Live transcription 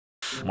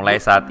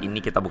Mulai saat ini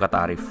kita buka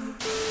tarif.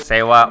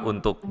 Sewa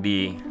untuk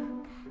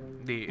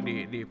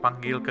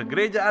dipanggil ke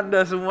gereja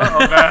Anda semua. Oh,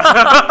 enggak.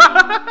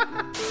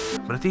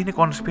 Berarti ini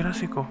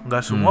konspirasi kok.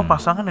 Nggak semua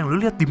pasangan yang lu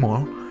lihat di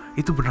mall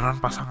itu beneran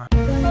pasangan.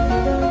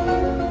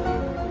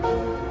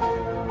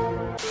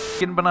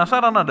 Bikin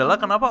penasaran adalah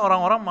kenapa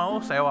orang-orang mau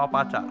sewa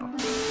pacar.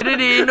 Jadi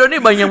di Indo nih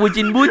banyak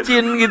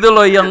bucin-bucin gitu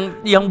loh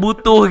yang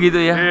butuh gitu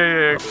ya.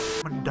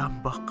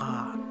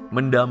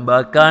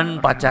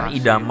 Mendambakan pacar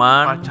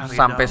idaman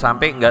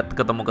sampai-sampai nggak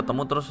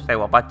ketemu-ketemu terus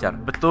sewa pacar.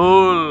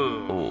 Betul.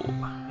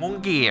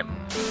 Mungkin.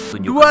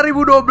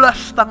 Tunjukkan.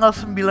 2012 tanggal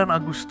 9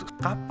 Agustus.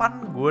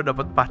 Kapan gue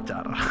dapet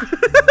pacar?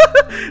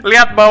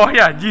 Lihat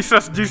bawahnya,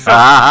 Jesus.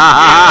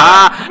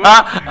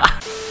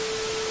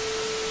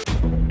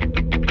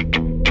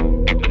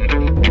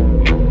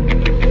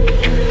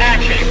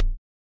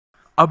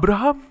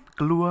 Abraham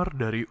keluar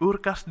dari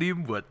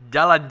Urkasdim buat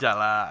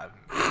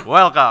jalan-jalan.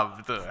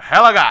 Welcome to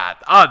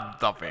HelloGod on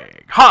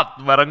topik hot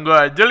bareng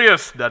gue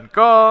Julius dan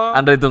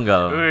Andrey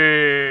Thunggal.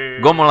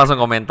 Gue mau langsung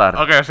komentar.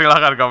 Oke,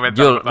 silakan komentar.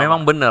 Jul,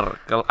 memang bener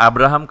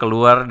Abraham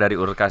keluar dari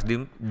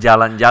Urkasdim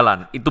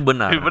jalan-jalan. Itu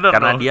benar.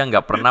 Karena dia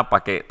nggak pernah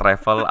pakai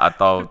travel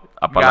atau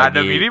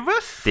apalagi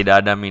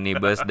tidak ada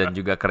minibus dan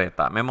juga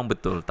kereta. Memang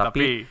betul.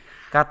 Tapi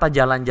kata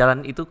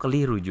jalan-jalan itu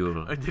keliru,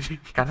 Jul.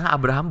 Karena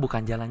Abraham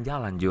bukan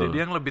jalan-jalan, Jul. Jadi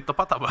yang lebih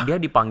tepat apa? Dia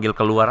dipanggil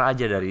keluar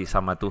aja dari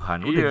sama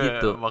Tuhan. Udah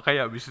gitu.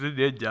 Makanya abis itu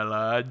dia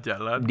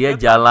jalan-jalan. Dia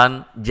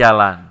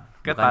jalan-jalan.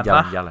 Ke bukan tanah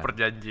jalan-jalan.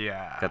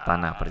 Perjanjian. Ke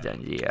tanah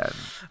perjanjian.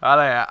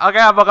 Ya.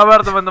 Oke, apa kabar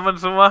teman-teman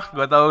semua?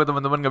 Gue tahu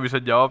teman-teman gak bisa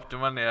jawab,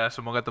 cuman ya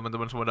semoga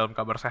teman-teman semua dalam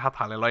kabar sehat.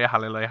 Haleluya,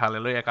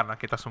 karena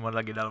kita semua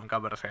lagi dalam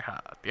kabar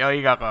sehat. Yoi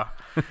gak kok?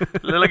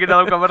 Lu lagi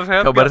dalam kabar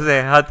sehat? Kabar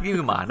sehat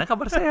gimana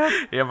kabar sehat?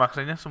 Ya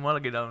maksudnya semua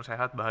lagi dalam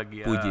sehat,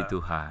 bahagia. Puji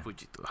Tuhan.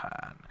 Puji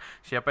Tuhan.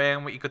 Siapa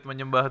yang mau ikut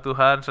menyembah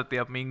Tuhan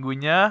setiap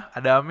minggunya?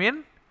 Ada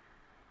amin?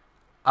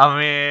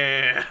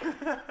 Amin.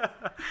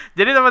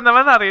 Jadi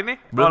teman-teman hari ini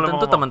belum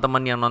tentu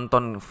teman-teman yang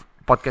nonton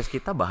podcast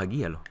kita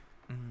bahagia loh.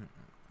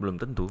 Belum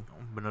tentu.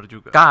 Bener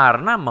juga.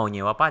 Karena mau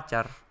nyewa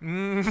pacar.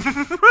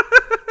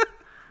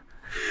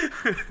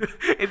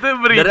 Itu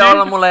beri. Dari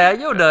awal mulai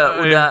aja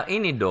udah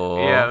ini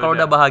dong. Iya, kalau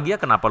udah bahagia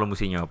kenapa lo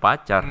mesti nyewa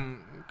pacar?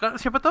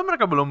 Siapa tahu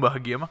mereka belum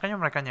bahagia makanya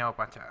mereka nyewa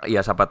pacar.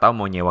 Iya, siapa tahu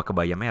mau nyewa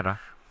kebaya merah.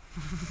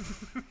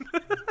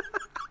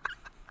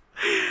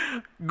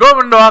 Gue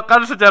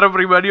mendoakan secara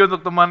pribadi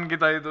untuk teman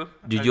kita itu.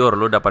 Jujur,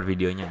 lu dapat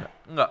videonya nggak?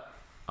 Enggak.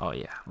 Oh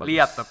iya.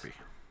 Lihat tapi.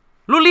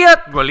 Lu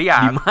lihat? Gue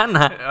lihat. Di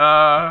mana?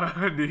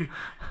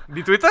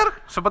 Di Twitter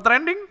sempat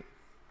trending.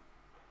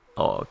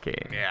 Oh, oke.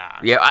 Ya,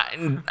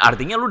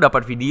 artinya lu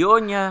dapat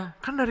videonya.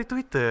 Kan dari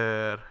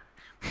Twitter.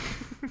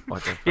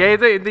 Ya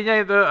itu intinya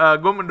itu.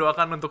 Gue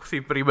mendoakan untuk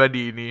si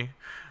pribadi ini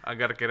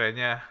agar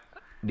kiranya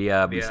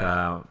dia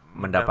bisa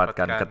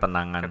mendapatkan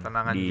ketenangan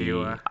di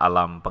jiwa.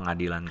 Alam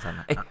pengadilan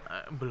sana.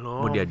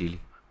 Belum. Mau diadili?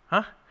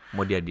 Hah?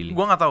 Mau diadili?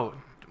 Gue nggak tahu.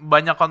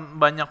 Banyak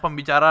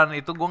pembicaraan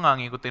itu gue nggak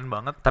ngikutin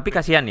banget. Tapi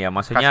kasihan ya,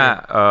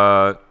 maksudnya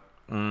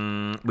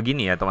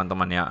begini ya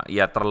teman-teman ya.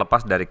 Ya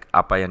terlepas dari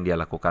apa yang dia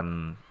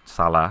lakukan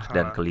salah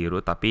dan keliru,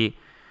 tapi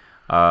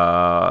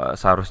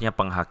seharusnya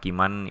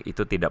penghakiman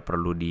itu tidak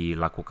perlu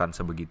dilakukan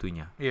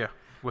sebegitunya. Iya.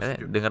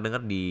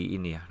 Dengar-dengar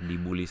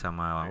dibully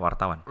sama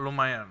wartawan.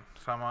 Lumayan,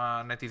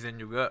 sama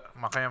netizen juga.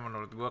 Makanya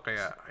menurut gue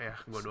kayak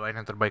gue doain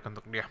yang terbaik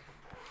untuk dia.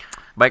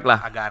 Baiklah.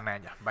 Agak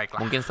aneh aja. Baiklah.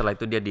 Mungkin setelah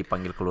itu dia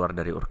dipanggil keluar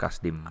dari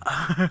Urkasdim.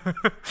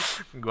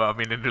 Gue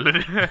aminin dulu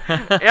deh.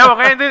 Ya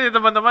pokoknya itu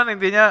teman-teman,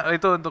 intinya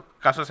itu untuk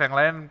kasus yang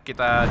lain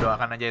kita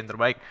doakan aja yang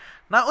terbaik.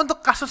 Nah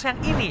untuk kasus yang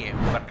ini,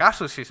 bukan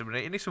kasus sih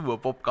sebenarnya, ini sebuah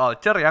pop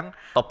culture yang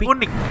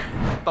unik.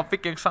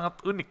 Topik yang sangat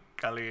unik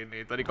kali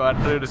ini. Tadi kalau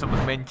Andre udah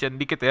sempat mention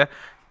dikit ya,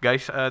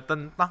 guys,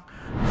 tentang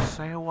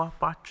sewa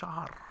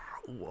pacar.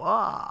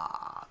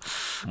 Wah.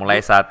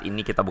 Mulai saat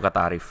ini kita buka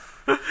tarif.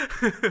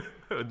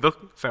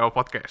 Untuk sewa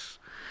podcast.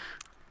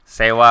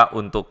 Sewa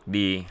untuk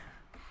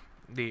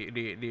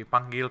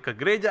dipanggil ke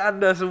gereja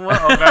Anda semua.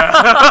 Oh, enggak.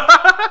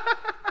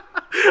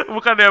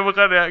 bukan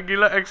ya.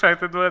 Gila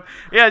excited banget.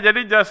 Ya,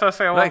 jadi jasa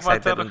sewa pacar. Lo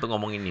excited untuk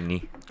ngomongin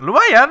ini?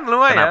 Lumayan.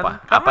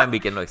 Kenapa? Apa yang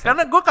bikin lo excited?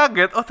 Karena gue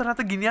kaget,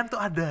 ternyata ginian tuh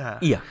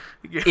ada. Iya.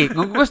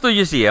 Gue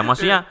setuju sih ya.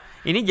 Maksudnya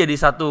ini jadi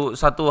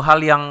satu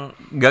hal yang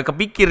gak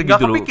kepikir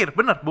gitu loh. Gak kepikir,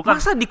 bener. Bukan.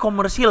 Masa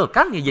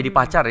dikomersilkan ya jadi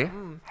pacar ya?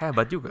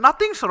 Hebat juga.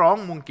 Nothing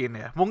wrong mungkin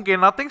ya. Mungkin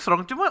nothing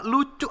wrong, cuma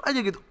lucu aja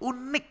gitu.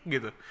 Unik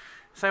gitu.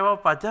 Sewa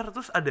pacar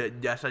terus ada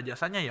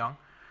jasa-jasanya yang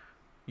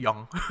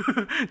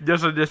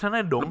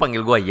jasa-jasanya dong. Lu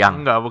panggil gue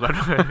yang? Enggak, bukan.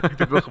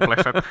 Itu gue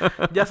kepleset.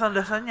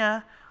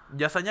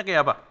 Jasanya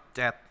kayak apa?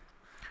 Chat.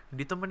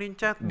 Ditemenin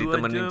chat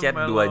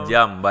 2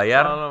 jam.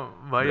 Bayar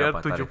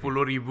 70.000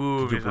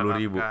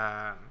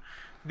 misalkan.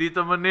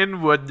 Ditemenin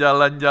buat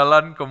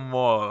jalan-jalan ke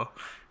mall.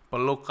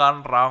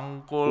 Pelukan,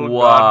 rangkul,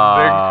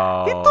 gandeng.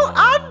 Itu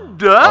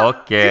ada.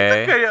 Oke. Itu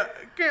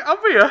kayak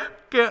apa ya?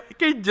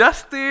 Kayak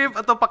Just Tip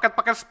atau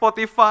paket-paket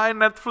Spotify,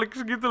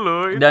 Netflix gitu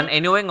loh. Dan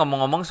anyway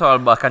ngomong-ngomong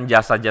soal bahkan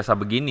jasa-jasa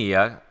begini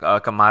ya,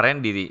 kemarin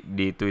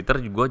di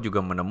Twitter gue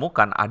juga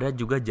menemukan ada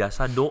juga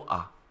jasa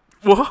doa.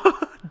 Wah,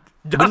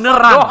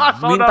 Beneran,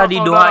 minta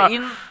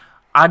didoain,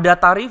 ada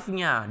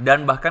tarifnya.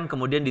 Dan bahkan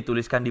kemudian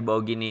dituliskan di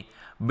bawah gini,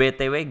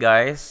 BTW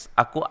guys,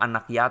 aku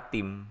anak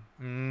yatim.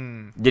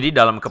 Jadi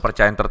dalam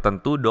kepercayaan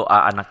tertentu,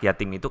 doa anak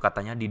yatim itu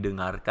katanya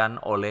didengarkan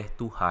oleh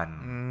Tuhan.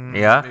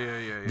 Ya.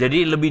 Iya.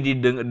 Jadi lebih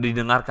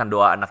didengarkan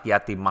doa anak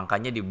yatim.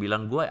 Makanya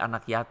dibilang gue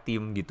anak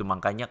yatim gitu.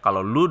 Makanya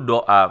kalau lu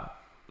doa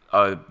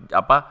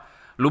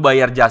lu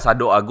bayar jasa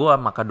doa gue,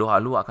 maka doa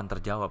lu akan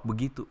terjawab.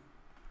 Begitu.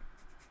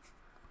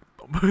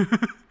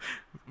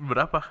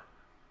 Berapa?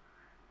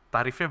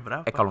 Tarifnya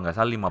berapa? Kalau nggak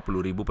salah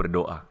 50.000 per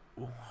doa.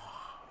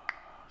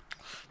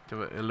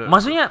 Coba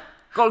maksudnya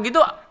kalau gitu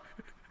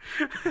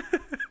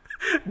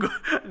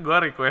Gue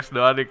request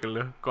doa nih ke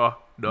lu.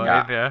 Kok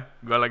doain ya.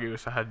 Gue lagi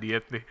usaha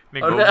diet nih. Nih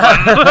gue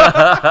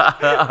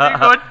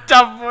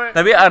gocap.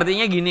 Tapi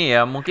artinya gini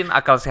ya, mungkin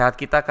akal sehat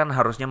kita kan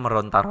harusnya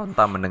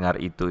meronta-ronta mendengar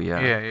itu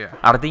ya. Iya.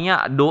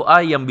 Artinya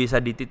doa yang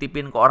bisa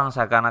dititipin ke orang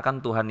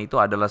seakan-akan Tuhan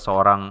itu adalah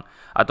seorang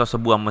atau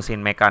sebuah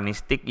mesin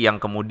mekanistik yang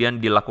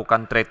kemudian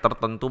dilakukan trade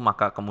tertentu,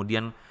 maka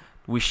kemudian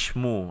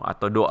wishmu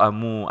atau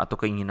doamu atau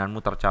keinginanmu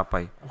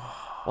tercapai.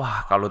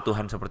 Wah, kalau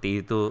Tuhan seperti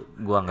itu,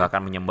 gua nggak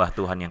akan menyembah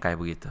Tuhan yang kayak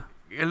begitu.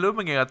 Ya, lu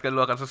mengingatkan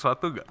lu akan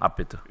sesuatu gak? Apa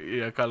itu?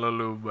 Iya, kalau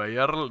lu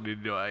bayar, lu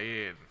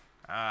didoain.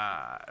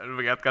 Lu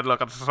mengingatkan lu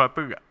akan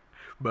sesuatu gak?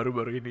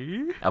 Baru-baru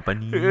ini. Apa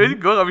nih?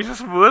 Gua gak bisa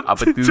sebut.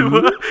 Apa tuh?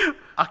 Cuma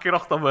akhir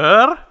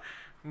Oktober,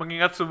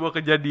 mengingat sebuah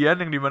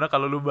kejadian yang dimana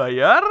kalau lu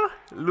bayar,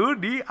 lu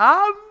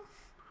diampuni.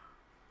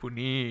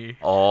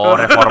 Oh,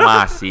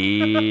 reformasi.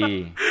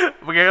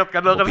 Mengingatkan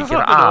lo akan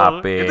pikir sesuatu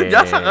dong. Itu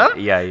jasa kan?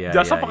 Iya.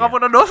 Jasa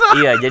pengampunan dosa.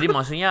 Iya, jadi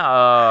maksudnya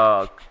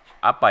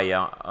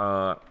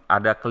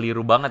ada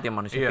keliru banget ya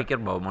manusia pikir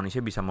bahwa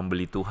manusia bisa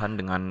membeli Tuhan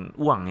dengan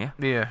uang ya.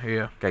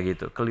 Iya. Kayak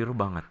gitu, keliru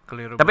banget.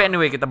 Tapi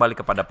anyway, kita balik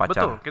kepada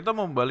pacar. Betul, kita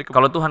mau balik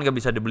kalau Tuhan gak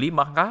bisa dibeli,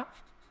 maka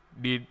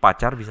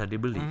pacar bisa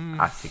dibeli.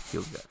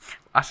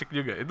 Asik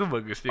juga, itu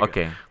bagus juga.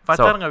 Okay.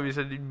 Pacar gak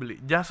bisa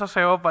dibeli. Jasa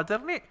sewa pacar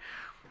nih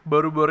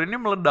baru-baru ini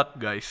meledak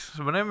guys.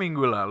 Sebenarnya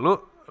minggu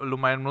lalu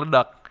lumayan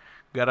meledak.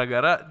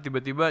 Gara-gara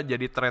tiba-tiba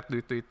jadi thread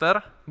di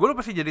Twitter. Gue lupa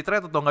sih jadi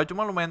thread atau enggak,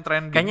 cuma lumayan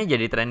trending. Kayaknya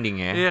jadi trending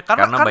ya. Iya,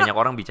 karena banyak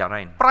orang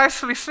bicarain.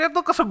 Price listnya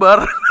tuh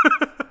kesebar.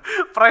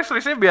 Price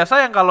listnya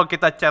biasa yang kalau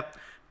kita chat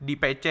di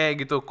PC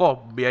gitu,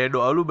 kok biaya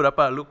doa lu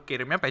berapa? Lu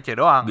kirimnya PC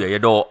doang. Biaya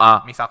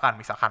doa.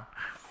 Misalkan.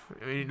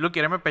 Lu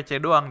kirimnya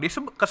PC doang. Dia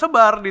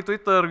kesebar di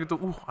Twitter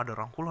gitu. Ada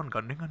rangkulan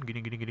gandengan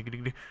gini.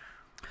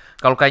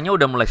 Kalau kayaknya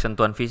udah mulai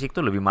sentuhan fisik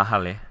tuh lebih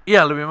mahal ya.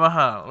 Iya, lebih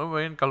mahal. Lu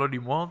bayangin kalau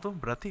di mall tuh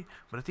berarti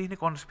ini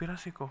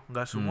konspirasi kok.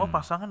 Nggak semua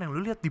pasangan yang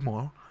lu lihat di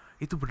mall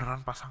itu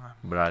beneran pasangan.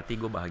 Berarti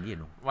gue bahagia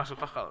dong. Masuk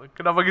akal.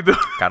 Kenapa gitu?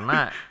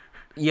 Karena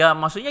ya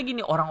maksudnya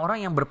gini,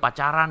 orang-orang yang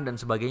berpacaran dan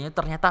sebagainya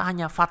ternyata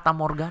hanya fata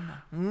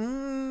morgana.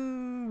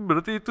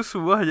 Berarti itu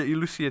sebuah hanya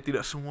ilusi ya,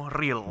 tidak semua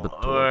real.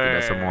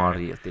 Betul,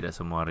 tidak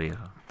semua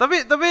real.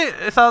 Tapi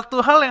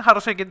satu hal yang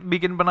harusnya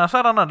bikin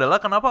penasaran adalah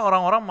kenapa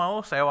orang-orang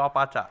mau sewa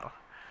pacar.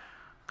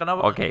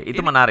 Kenapa? Oke,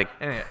 itu menarik.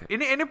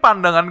 Ini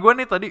pandangan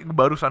gue nih tadi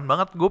barusan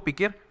banget, gue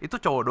pikir itu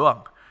cowok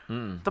doang.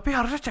 Tapi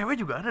harusnya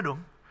cewek juga ada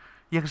dong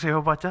yang sewa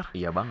pacar.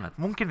 Iya banget.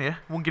 Mungkin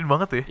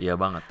banget ya. Iya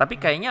banget.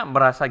 Tapi kayaknya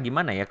merasa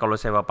gimana ya kalau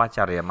sewa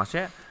pacar ya?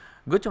 Maksudnya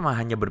gue cuma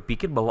hanya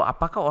berpikir bahwa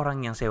apakah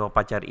orang yang sewa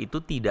pacar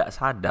itu tidak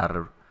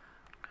sadar?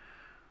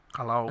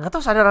 Kalau nggak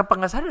tahu sadar apa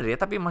nggak sadar ya.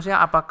 Tapi maksudnya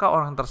apakah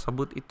orang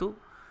tersebut itu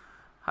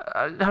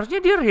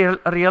harusnya dia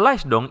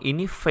realize dong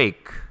ini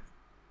fake.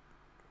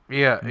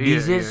 Iya.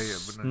 This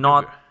is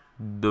not juga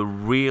the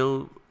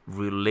real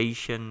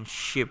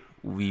relationship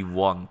we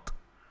want.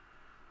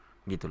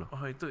 Gitu loh.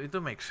 Oh, itu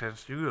make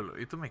sense juga loh.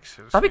 Itu make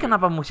sense. Tapi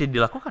kenapa mesti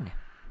dilakukan ya?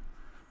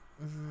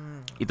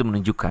 Itu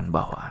menunjukkan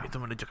bahwa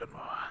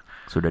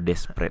sudah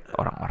desperate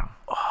orang-orang.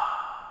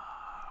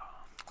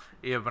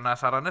 Iya,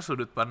 penasarannya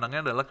sudut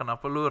pandangnya adalah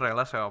kenapa lu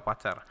rela sewa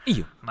pacar.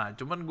 Iya. Nah,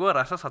 cuman gue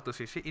rasa satu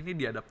sisi ini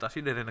diadaptasi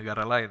dari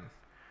negara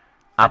lain.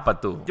 Apa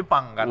tuh?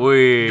 Jepang kan.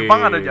 Wih.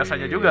 Jepang ada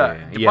jasanya juga.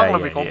 Jepang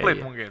lebih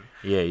komplit mungkin.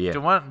 Iya.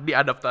 Cuma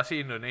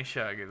diadaptasi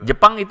Indonesia gitu.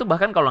 Jepang itu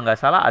bahkan kalau nggak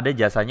salah ada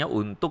jasanya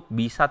untuk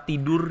bisa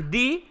tidur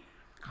di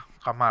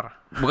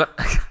kamar. Bukan.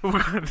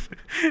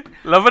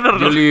 Lah bener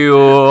loh.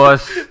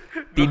 Julius.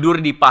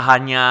 Tidur di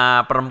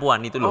pahanya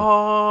perempuan itu loh.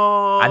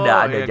 Oh.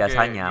 Ada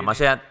jasanya. Okay.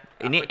 Maksudnya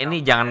ini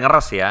jangan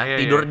ngeres ya.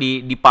 Tidur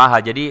di paha.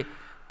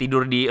 Jadi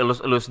tidur di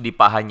elus-elus di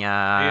pahanya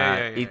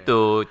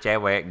itu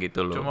cewek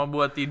gitu loh. Cuma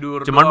buat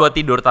tidur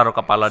taruh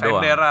kepala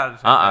doang. Senderan.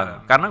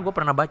 Karena gue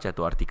pernah baca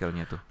tuh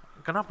artikelnya tuh.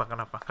 Kenapa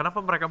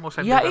mereka mau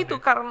senderan? Ya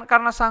itu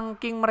karena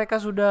saking mereka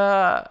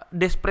sudah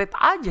desperate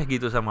aja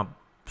gitu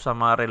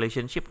sama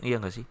relationship, iya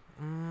nggak sih?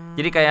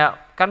 Jadi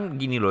kayak kan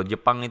gini loh,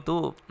 Jepang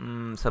itu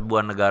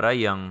sebuah negara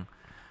yang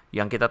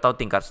kita tahu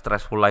tingkat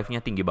stressful life-nya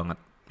tinggi banget.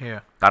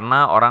 Iya.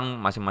 Karena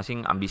orang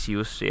masing-masing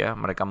ambisius ya,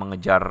 mereka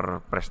mengejar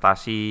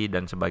prestasi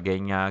dan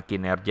sebagainya,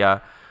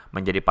 kinerja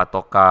menjadi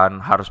patokan,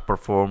 harus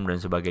perform dan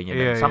sebagainya.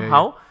 Dan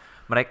somehow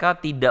mereka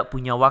tidak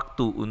punya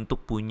waktu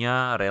untuk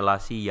punya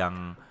relasi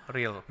yang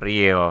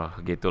real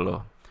gitu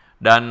loh.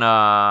 Dan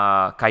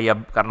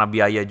kayak karena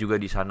biaya juga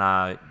di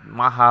sana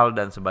mahal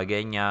dan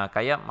sebagainya,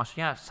 kayak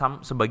maksudnya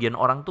sebagian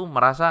orang tuh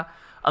merasa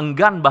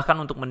enggan bahkan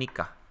untuk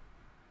menikah.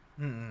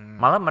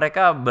 Malah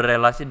mereka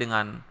berelasi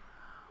dengan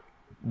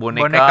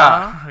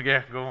boneka.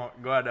 Ya,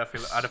 gua ada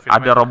film.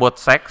 Ada robot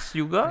seks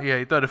juga.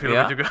 Iya, itu ada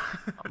filmnya juga.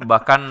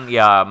 Bahkan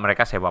ya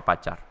mereka sewa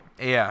pacar.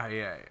 Iya.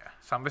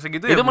 Sampai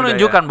segitu itu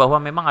menunjukkan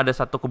bahwa memang ada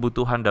satu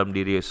kebutuhan dalam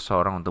diri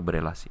seseorang untuk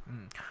berelasi.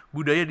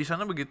 Budaya di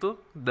sana begitu,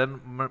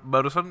 dan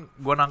barusan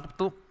gua nangkep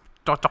tuh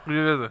cocok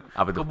juga tuh.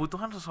 Apa itu?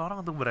 Kebutuhan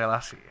seseorang untuk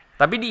berelasi.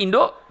 Tapi di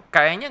Indo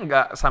kayaknya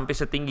nggak sampai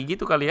setinggi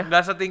gitu kali ya?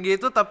 Nggak setinggi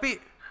itu, tapi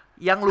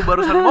yang lu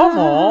barusan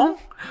ngomong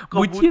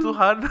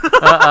kebutuhan.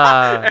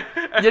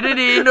 Jadi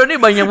di Indo nih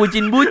banyak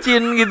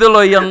bucin-bucin gitu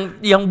loh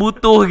yang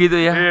butuh gitu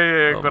ya.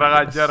 Iya,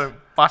 kurang ajar.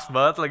 Pas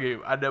banget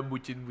lagi, ada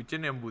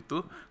bucin-bucin yang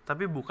butuh,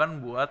 tapi bukan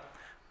buat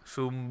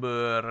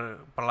sumber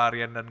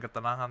pelarian dan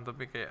ketenangan,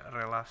 tapi kayak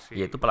relasi.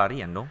 Ya itu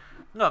pelarian dong.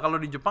 Enggak,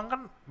 kalau di Jepang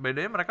kan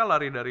bedanya mereka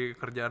lari dari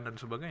kerjaan dan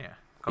sebagainya.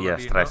 Iya,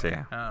 stres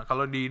ya. Nah,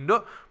 kalau di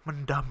Indo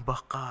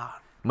mendambakan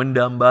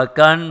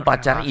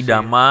pacar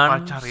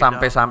idaman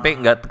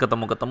sampai-sampai nggak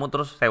ketemu-ketemu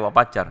terus sewa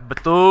pacar.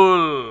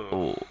 Betul.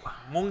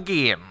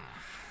 Mungkin.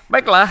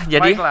 Baiklah,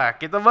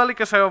 kita balik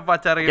ke sewa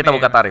pacar ini. Kita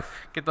buka tarif.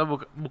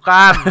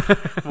 Bukan.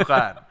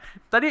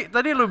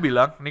 Tadi lu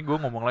bilang, nih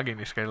gue ngomong lagi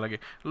nih sekali lagi.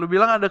 Lu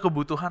bilang ada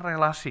kebutuhan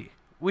relasi,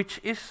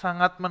 which is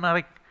sangat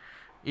menarik.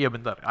 Iya,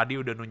 bentar.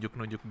 Adi udah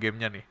nunjuk-nunjuk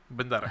gamenya nih.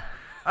 Bentar.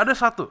 Ada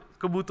satu,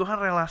 kebutuhan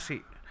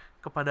relasi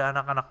kepada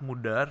anak-anak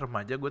muda,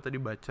 remaja. Gue tadi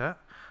baca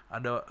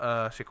ada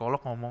psikolog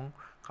ngomong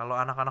kalau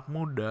anak-anak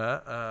muda,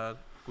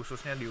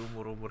 khususnya di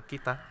umur-umur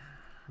kita,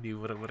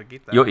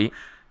 Yoi.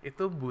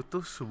 itu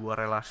butuh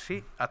sebuah relasi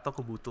atau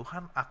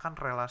kebutuhan akan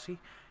relasi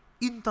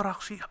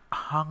interaksi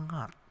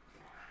hangat,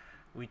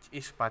 which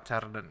is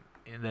pacar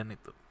dan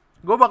itu.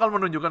 Gue bakal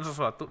menunjukkan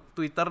sesuatu,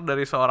 Twitter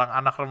dari seorang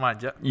anak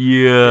remaja.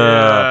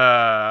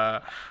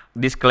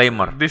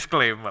 Disclaimer.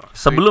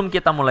 Sebelum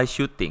kita mulai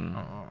syuting,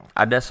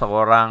 ada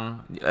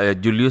seorang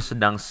Julius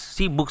sedang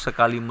sibuk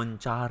sekali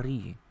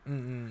mencari,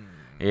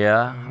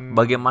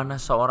 bagaimana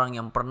seorang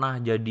yang pernah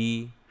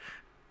jadi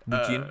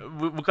bucin,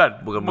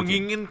 bukan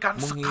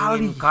menginginkan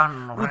sekali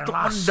untuk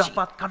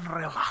mendapatkan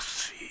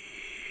relasi.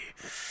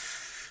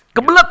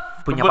 Kebelet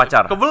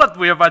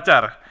punya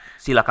pacar.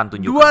 Silakan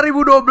tunjukkan.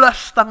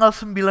 2012 tanggal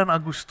 9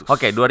 Agustus.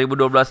 Oke,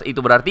 2012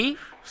 itu berarti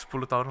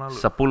 10 tahun lalu.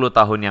 10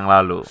 tahun yang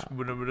lalu.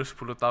 Bener-bener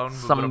 10 tahun.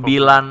 9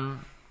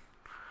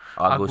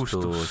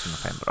 Agustus,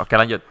 November. Oke,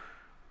 lanjut.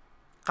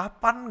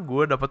 Kapan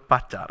gue dapet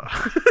pacar?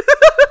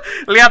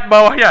 Lihat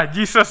bawahnya,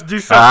 Jesus.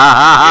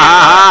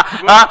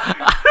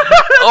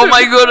 Oh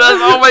my goodness.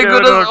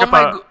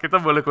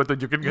 Kita boleh gue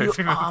tunjukin gak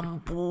sih? Ya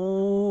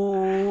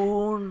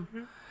ampun.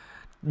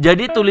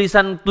 Jadi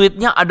tulisan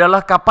tweetnya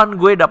adalah kapan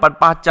gue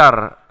dapat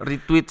pacar.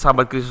 Retweet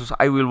sahabat Kristus,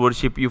 I will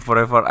worship you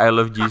forever, I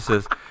love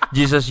Jesus.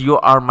 Jesus, you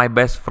are my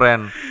best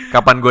friend.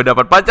 Kapan gue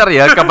dapat pacar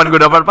ya?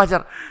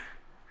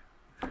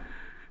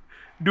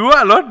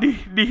 Dua loh,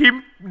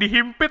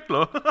 dihimpit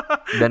loh.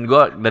 dan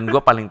gue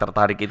paling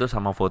tertarik itu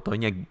sama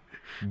fotonya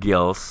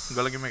girls.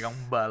 Gue lagi megang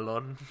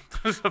balon,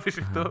 terus habis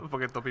itu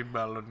pakai topi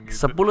balon gitu.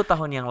 10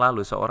 tahun yang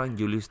lalu seorang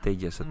Julius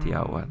Tedja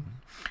Setiawan.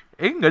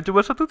 Nggak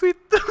cuma satu tweet.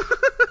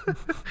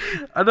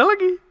 Ada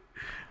lagi.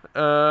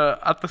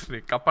 Atas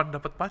nih, kapan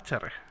dapat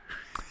pacar ya?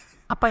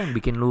 Apa yang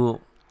bikin lu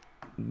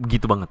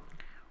gitu banget?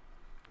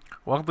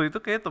 Waktu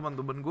itu kayak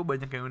teman-teman gue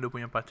banyak yang udah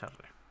punya pacar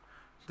ya.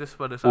 Terus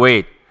pada saat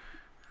 10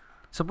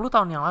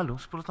 tahun yang lalu?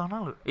 10 tahun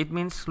lalu. It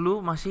means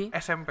lu masih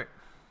SMP.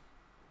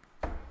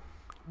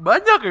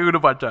 Banyak yang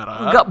udah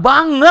pacaran. Enggak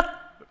banget.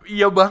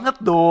 Iya banget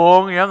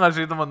dong, ya nggak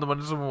sih teman-teman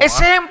semua.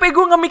 SMP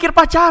gue nggak mikir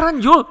pacaran,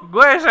 Jul.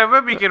 Gue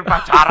SMP mikir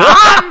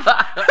pacaran.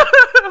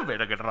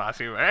 Beda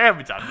generasi,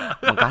 bercanda.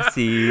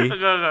 Makasih.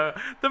 Enggak.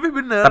 Tapi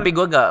bener. Tapi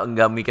gue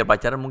nggak mikir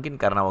pacaran mungkin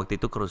karena waktu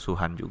itu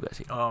kerusuhan juga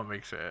sih. Oh,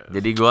 make sense.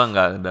 Jadi gue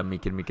nggak udah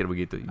mikir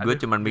begitu. Gue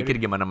cuma mikir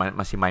gimana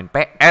masih main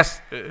PS.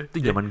 Itu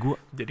zaman gue.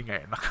 Jadi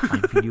nggak enak.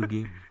 Main video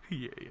game.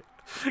 Iya.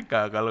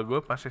 Kalau gue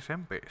pas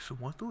SMP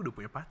semua tuh udah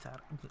punya pacar.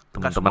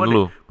 Teman-teman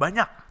lu?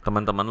 Banyak.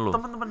 Teman-teman lu?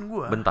 Teman-teman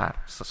gue.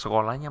 Bentar,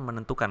 sekolahnya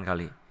menentukan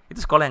kali.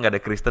 Itu sekolah yang gak ada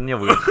Kristennya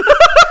bukan?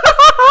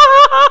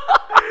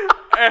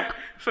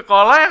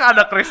 Sekolah yang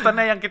ada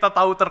Kristennya yang kita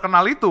tahu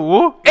terkenal itu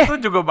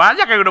juga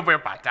banyak yang udah punya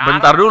pacar.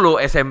 Bentar dulu,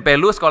 SMP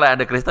lu sekolah yang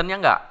ada Kristennya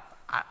nggak?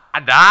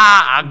 Ada.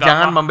 Agama.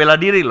 Jangan membela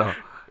diri loh.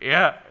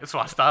 Iya,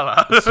 swasta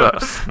lah.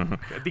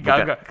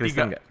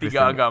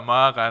 Tiga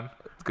agama kan.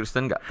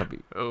 Kristen nggak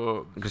tapi?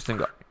 Kristen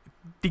nggak?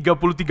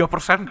 33%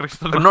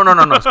 Kristen. No.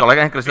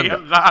 Sekolahnya Kristen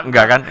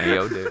enggak kan?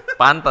 Ya udah.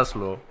 Pantas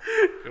loh.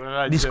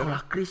 Di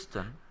sekolah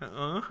Kristen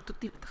itu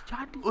tidak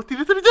terjadi. Oh,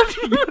 tidak terjadi.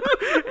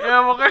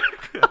 Ya pokoknya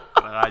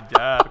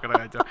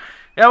kurang ajar.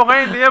 Ya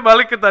pokoknya intinya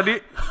balik ke tadi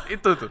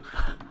itu tuh.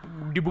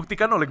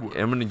 Dibuktikan oleh gue.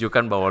 Ya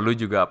menunjukkan bahwa lu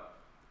juga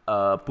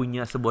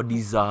punya sebuah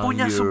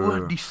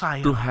desire.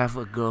 To have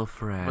a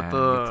girlfriend.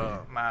 Betul.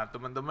 Gitu. Nah,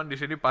 teman-teman di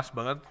sini pas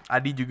banget.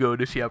 Adi juga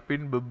udah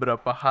siapin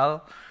beberapa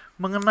hal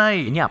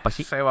mengenai ini apa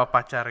sih? Sewa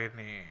pacar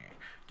ini.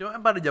 Cuma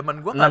pada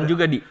zaman gue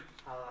juga di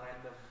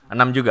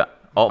 6 juga?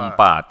 Oh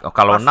 4. Oh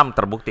kalau 6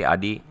 terbukti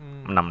Adi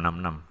 6.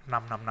 6.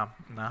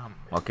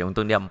 Oke,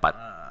 untung dia 4.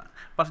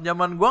 Pas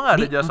zaman gua nggak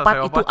ada jasa 4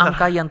 sewa itu pacar.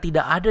 angka yang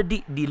tidak ada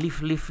di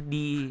lift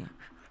di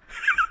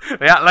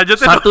Ya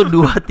lanjutin 1,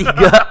 2,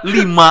 3,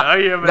 5.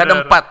 Iya, nggak ada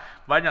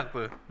 4. Banyak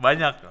tuh.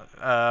 Banyak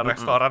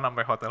restoran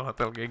sampai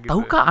hotel-hotel kayak gitu.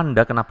 Tahukah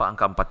Anda kenapa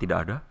angka 4 tidak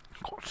ada?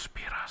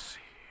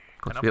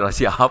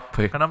 Konspirasi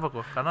apa? Kenapa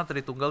kok? Karena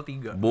Andrey Thunggal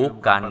 3.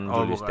 Bukan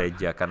Julius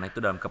Tedja, karena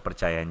itu dalam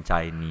kepercayaan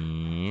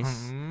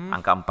Chinese.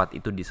 Angka 4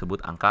 itu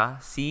disebut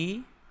angka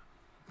si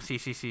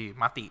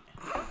mati.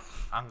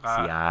 Angka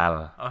sial.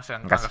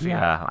 Angka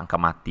sial, angka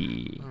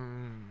mati.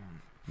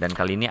 Dan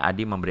kali ini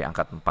Adi memberi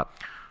angka 4.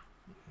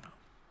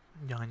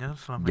 Jangan-jangan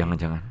selama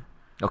Jangan-jangan.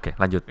 Oke,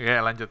 lanjut. Iya,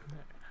 lanjut.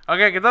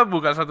 Oke, kita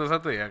buka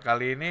satu-satu ya.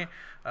 Kali ini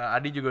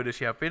Adi juga udah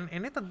siapin.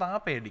 Ini tentang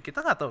apa ya, Di?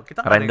 Kita nggak tahu. Kita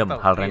nggak ada yang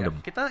tahu. Hal random.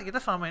 Kita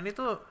selama ini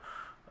tuh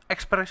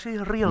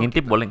ekspresi real.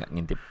 Ngintip boleh nggak?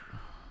 Ngintip.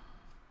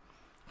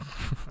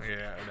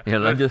 Iya, udah. Ya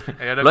lanjut.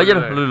 Ya, Lu aja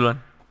lu duluan.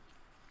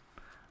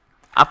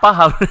 Apa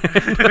hal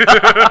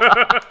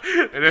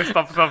Ini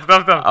stop.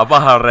 Apa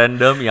hal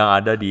random yang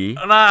ada di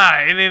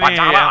ini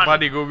pacaran nih yang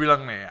tadi gue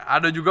bilang nih.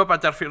 Ada juga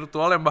pacar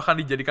virtual yang bahkan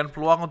dijadikan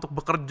peluang untuk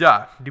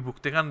bekerja.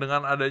 Dibuktikan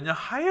dengan adanya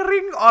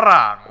hiring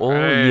orang. Oh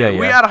iya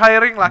ya. We are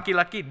hiring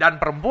laki-laki dan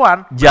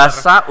perempuan.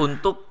 Jasa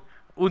untuk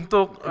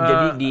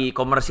jadi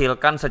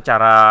dikomersilkan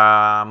secara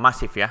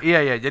masif ya.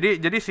 Iya.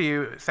 Jadi si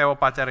sewa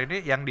pacar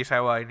ini yang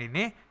disewain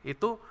ini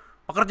itu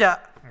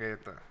pekerja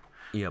gitu.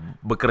 Iya,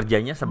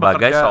 bekerjanya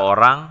sebagai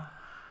seorang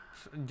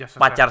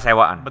pacar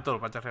sewaan. Betul,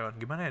 pacar sewaan.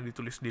 Gimana ya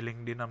ditulis di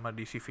LinkedIn sama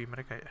di CV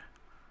mereka ya?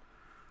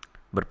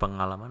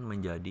 Berpengalaman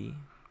menjadi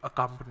a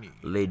company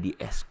lady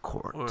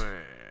escort.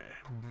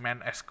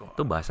 Man escort.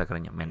 Itu bahasa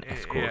kerennya, man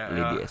escort,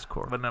 lady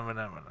escort. Benar.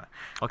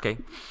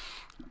 Oke.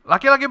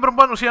 Laki-laki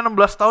perempuan usia 16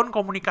 tahun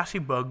komunikasi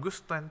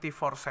bagus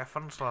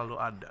 24/7 selalu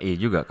ada. Iya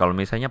juga, kalau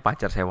misalnya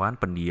pacar sewaan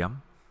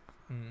pendiam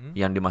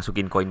yang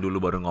dimasukin koin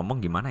dulu baru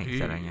ngomong gimana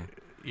ya caranya?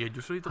 Iya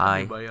justru itu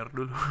kan dibayar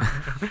dulu.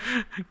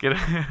 Kira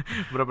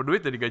berapa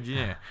duit tadi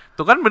gajinya ya?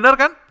 Tuh kan bener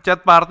kan?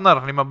 Chat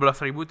partner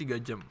 15.000 3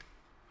 jam.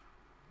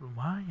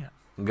 Lumayan.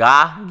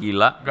 Enggak,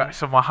 gila. Enggak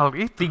semahal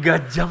itu.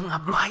 3 jam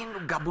ngapain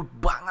lu, gabut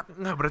banget.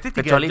 Enggak, berarti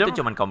 3 kecuali jam.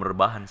 Itu cuman kamu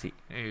rebahan sih.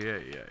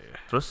 Iya.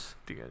 Terus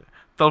 3 jam.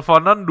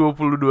 Teleponan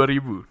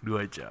 22.000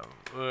 2 jam.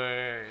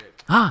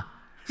 Hah?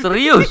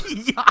 Serius?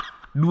 Iya.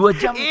 2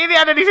 jam. Ini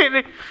ada di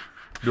sini.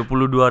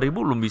 22.000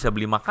 belum bisa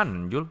beli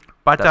makan, Jul.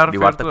 Pacar di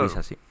warteg virtual.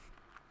 bisa sih.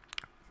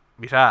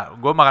 Bisa,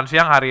 gue makan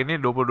siang hari ini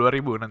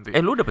 22.000 nanti.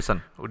 Lu udah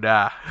pesan?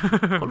 Udah.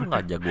 Kok lu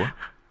ngajak gue?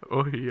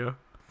 Oh iya.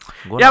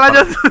 Gua ya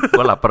lanjut.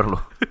 Gue lapar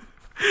lu.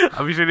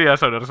 Habis ini ya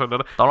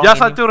saudara-saudara. Tolong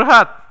Jasa ini.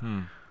 Curhat.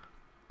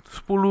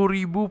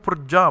 10.000 per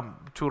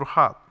jam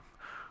curhat.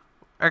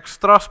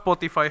 Extra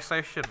Spotify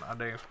session.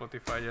 Ada yang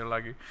Spotify-nya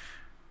lagi.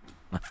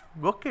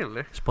 Gokil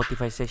ya.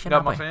 Spotify session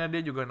Nggak, apa maksudnya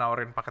dia juga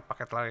nawarin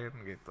paket-paket lain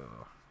gitu.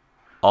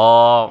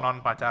 Oh.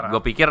 Non pacaran.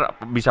 Gue pikir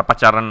bisa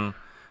pacaran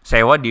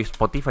sewa di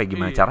Spotify,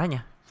 gimana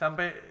caranya?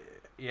 Sampai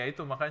ya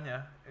itu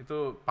makanya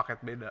itu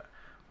paket beda.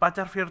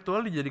 Pacar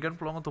virtual dijadikan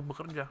peluang untuk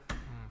bekerja.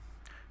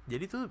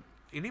 Jadi tuh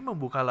ini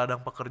membuka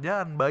ladang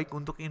pekerjaan baik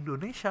untuk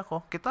Indonesia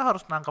kok. Kita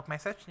harus nangkep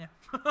message-nya.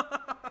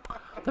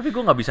 Tapi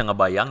gue nggak bisa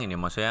ngebayangin ya,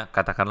 maksudnya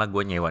katakanlah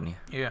gue nyewa nih.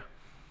 Iya.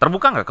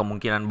 Terbuka nggak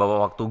kemungkinan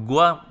bahwa waktu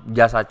gue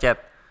jasa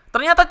chat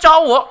ternyata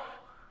cowok?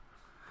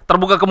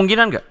 Terbuka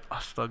kemungkinan nggak?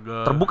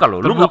 Astaga. Terbuka loh.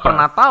 Lu nggak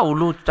pernah tahu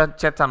lu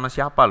chat sama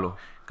siapa lo.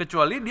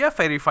 Kecuali dia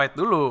verified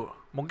dulu.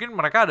 Mungkin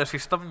mereka ada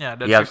sistemnya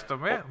dan ya,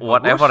 sistemnya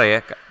whatever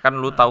bagus. Ya. Kan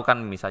lu tahu kan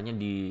misalnya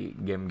di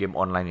game-game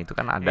online itu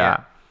kan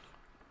ada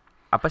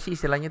apa sih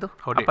istilahnya tuh?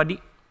 Hode. Apa di?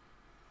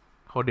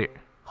 Hode.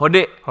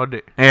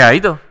 Iya,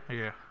 itu.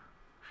 Iya.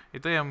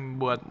 Itu yang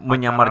buat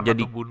menyamar jadi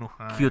bunuh.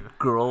 Cute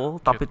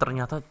girl tapi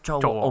ternyata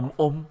cowok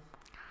om-om.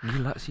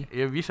 Gila sih.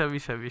 Ya bisa.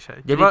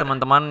 Jadi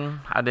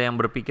teman-teman ada yang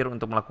berpikir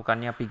untuk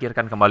melakukannya,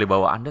 pikirkan kembali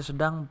bahwa Anda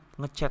sedang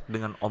ngechat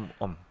dengan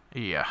om-om.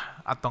 Iya,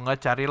 atau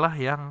enggak carilah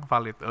yang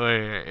valid.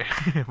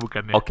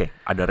 Bukan ya. Oke,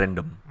 ada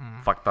random.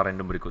 Fakta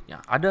random berikutnya.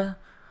 Ada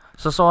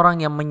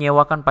seseorang yang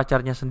menyewakan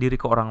pacarnya sendiri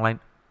ke orang lain.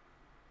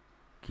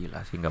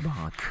 Gila sih, enggak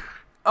banget.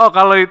 Oh,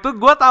 kalau itu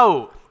gua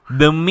tahu.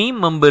 Demi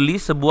membeli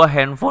sebuah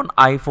handphone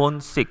iPhone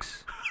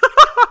 6.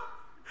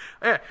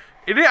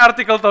 Ini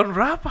artikel tahun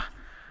berapa?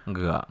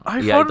 Enggak.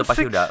 Iya, itu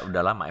pasti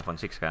udah lama iPhone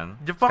 6 kan.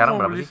 Jepang sekarang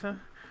berapa sih?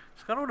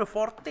 Sekarang udah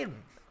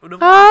 14. Udah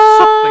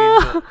masuk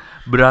gitu.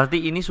 Berarti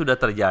ini sudah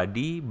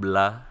terjadi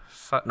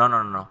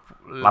No.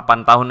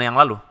 8 tahun yang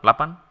lalu.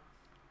 8?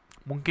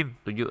 Mungkin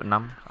 7,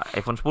 6,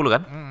 iPhone 10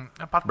 kan?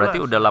 14.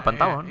 Berarti udah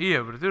 8 tahun. Iya,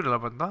 berarti udah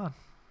 8 tahun.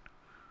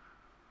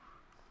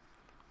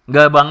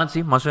 Enggak banget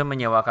sih, maksudnya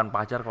menyewakan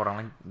pacar ke orang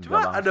lain.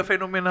 Cuma ada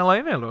fenomena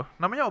lainnya loh,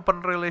 namanya open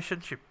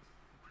relationship.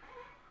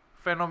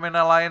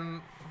 Fenomena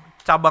lain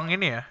cabang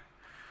ini ya.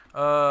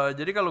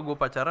 Jadi kalau gue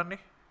pacaran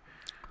nih,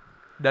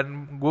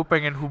 dan gue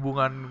pengen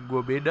hubungan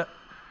gue beda,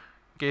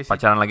 kayak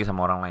pacaran lagi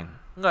sama orang lain.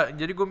 Enggak,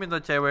 jadi gue minta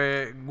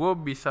cewek, gue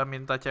bisa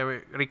minta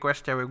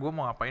request cewek gue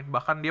mau ngapain,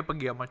 bahkan dia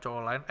pergi sama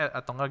cowok lain,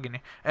 atau enggak gini,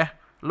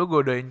 lu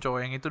godain cowok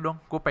yang itu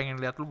dong, gue pengen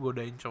lihat lu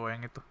godain cowok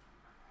yang itu.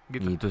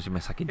 gitu. Itu sih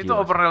sakit jiwa. Itu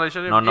open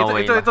relationship.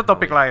 Itu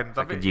topik lain.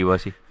 Tapi jiwa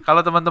sih. Kalau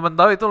teman-teman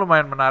tahu itu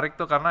lumayan menarik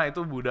tuh karena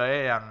itu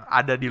budaya yang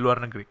ada di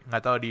luar negeri.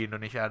 Nggak tahu di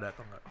Indonesia ada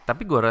atau enggak.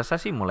 Tapi gua rasa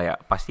sih mulai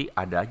pasti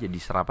ada aja,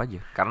 diserap aja.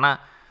 Karena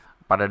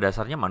pada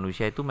dasarnya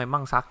manusia itu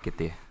memang sakit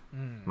ya.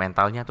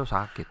 Mentalnya tuh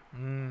sakit.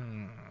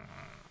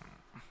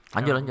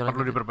 Lanjut.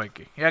 Perlu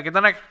diperbaiki. Ya,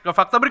 kita naik ke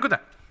fakta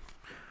berikutnya.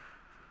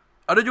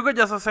 Ada juga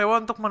jasa sewa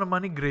untuk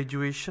menemani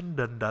graduation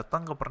dan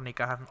datang ke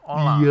pernikahan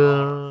orang. Iya.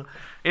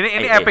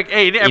 Ini epic.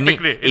 Ini epic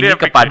nih. Ini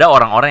kepada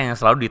orang-orang yang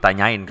selalu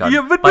ditanyain kan.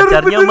 Iya, bener,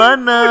 pacarnya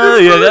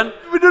mana, ya kan?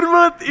 Bener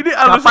banget. Ini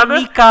kapan alasannya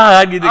nikah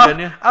gitu kan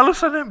ya.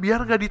 Alasannya biar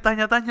nggak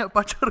ditanya-tanya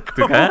pacar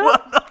kamu kan?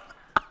 mana.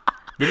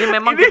 Jadi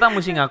memang kita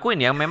mesti ngakuin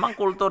ya, memang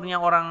kulturnya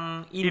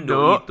orang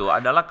Indo itu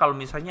adalah kalau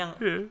misalnya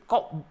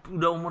kok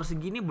udah umur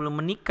segini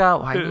belum menikah,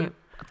 wah ini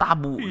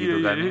tabu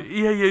gitu kan ya.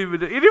 Iya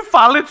bener. Ini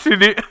valid sih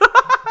nih.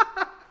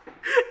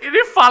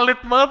 Ini valid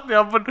banget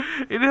ya ampun.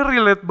 Ini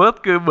relate banget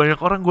ke banyak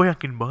orang, gue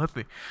yakin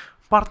banget nih.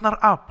 Partner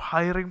up,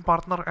 hiring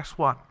partner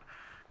S1.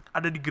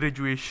 Ada di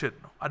graduation,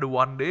 ada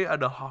one day,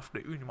 ada half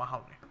day. Ini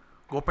mahal nih.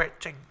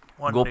 Gopeceng.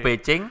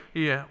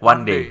 Iya,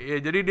 one day. Ya,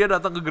 jadi dia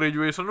datang ke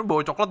graduation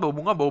bawa coklat, bawa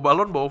bunga, bawa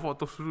balon, bawa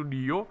foto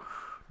studio.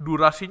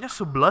 Durasinya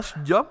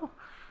 11 jam.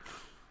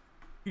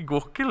 Ih,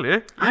 gokil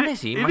ya. Aneh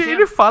sih.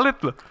 Ini valid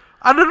loh.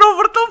 Ada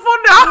nomor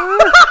teleponnya.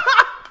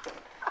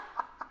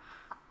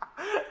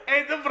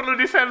 Itu perlu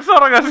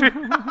disensor gak sih?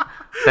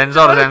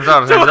 Sensor.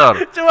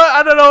 Coba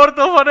ada nomor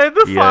teleponnya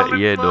itu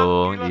valid iya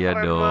banget. Iya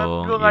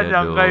dong. Gue gak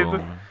nyangka itu.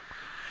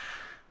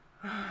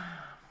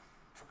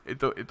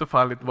 Itu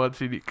valid banget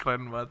sih,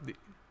 keren banget.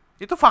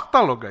 Itu fakta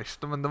loh guys,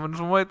 teman-teman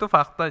semua itu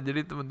fakta.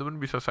 Jadi teman-teman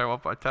bisa sewa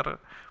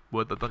pacar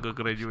buat datang ke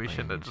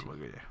graduation dan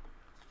sebagainya.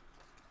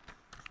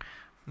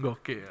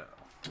 Gokil.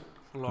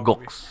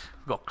 Goks.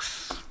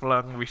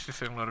 Peluang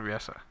bisnis yang luar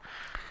biasa.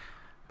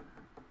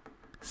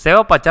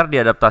 Sewa pacar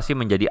diadaptasi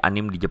menjadi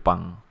anime di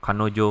Jepang.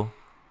 Kanojo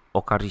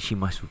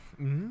Okarishimasu.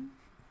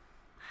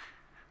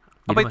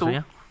 Apa Jadi itu?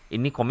 Maksudnya,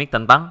 ini komik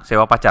tentang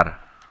sewa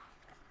pacar.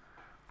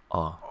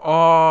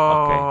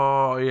 Oke.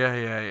 Iya.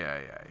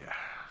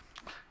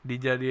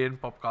 Dijadiin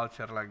pop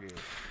culture lagi.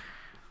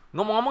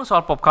 Ngomong-ngomong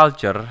soal pop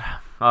culture,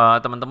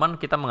 teman-teman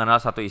kita mengenal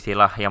satu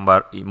istilah yang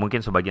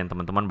mungkin sebagian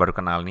teman-teman baru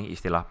kenal nih,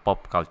 istilah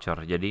pop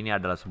culture. Jadi ini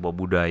adalah sebuah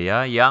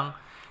budaya yang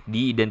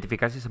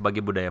diidentifikasi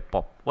sebagai budaya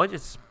pop. What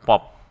is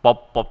pop?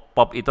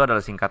 Pop itu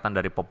adalah singkatan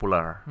dari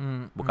popular,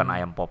 bukan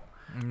ayam pop.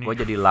 Gue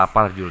jadi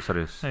lapar Jul,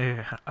 serius.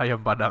 Iya,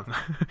 ayam Padang.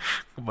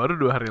 Baru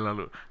 2 hari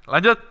lalu.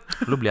 Lanjut.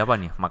 Lu beli apa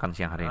nih makan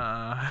siang hari ini?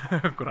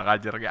 Kurang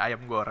ajar, kayak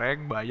ayam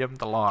goreng, bayam,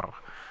 telur.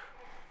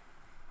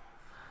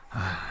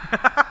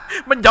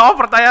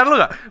 Menjawab pertanyaan lu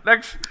gak?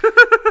 Next.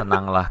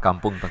 Tenanglah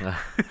kampung tengah.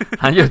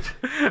 Lanjut.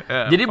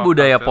 Jadi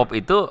budaya pop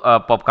itu,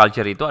 pop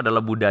culture itu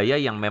adalah budaya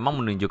yang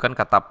memang menunjukkan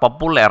kata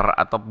populer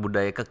atau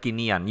budaya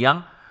kekinian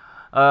yang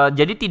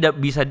jadi tidak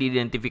bisa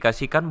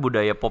diidentifikasikan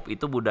budaya pop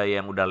itu budaya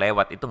yang udah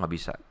lewat, itu nggak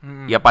bisa.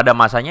 Ya pada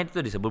masanya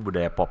itu disebut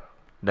budaya pop.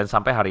 Dan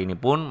sampai hari ini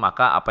pun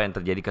maka apa yang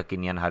terjadi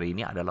kekinian hari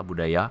ini adalah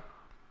budaya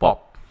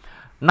pop.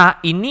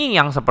 Nah ini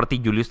yang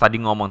seperti Julius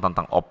tadi ngomong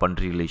tentang open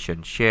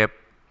relationship,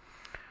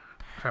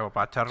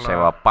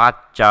 sewa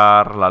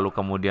pacar, lalu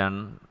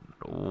kemudian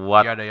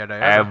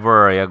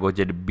whatever ya, gue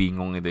jadi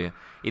bingung gitu ya.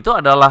 Itu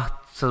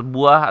adalah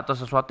sebuah atau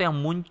sesuatu yang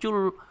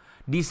muncul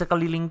di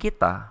sekeliling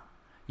kita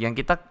yang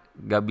kita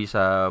gak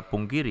bisa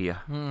pungkiri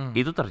ya,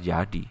 itu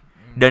terjadi.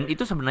 Dan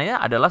itu sebenarnya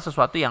adalah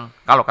sesuatu yang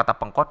kalau kata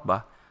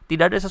pengkhotbah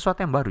tidak ada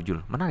sesuatu yang baru,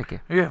 Jul. Menarik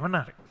ya? Iya,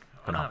 menarik.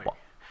 Kenapa?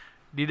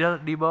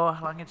 Di bawah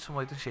langit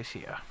semua itu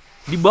sia-sia.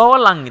 Di bawah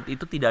langit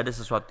itu tidak ada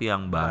sesuatu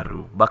yang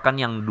baru. Bahkan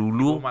yang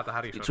dulu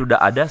sudah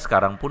ada,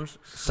 sekarang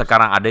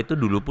ada itu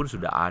dulu pun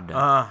sudah ada.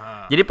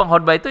 Jadi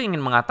pengkhotbah itu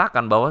ingin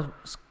mengatakan bahwa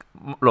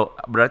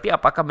berarti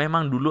apakah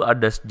memang dulu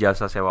ada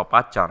jasa sewa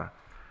pacar?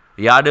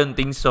 Ya, I don't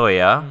think so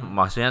ya.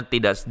 Maksudnya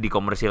tidak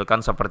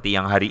dikomersilkan seperti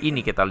yang hari ini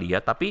kita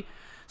lihat. Tapi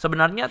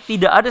sebenarnya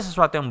tidak ada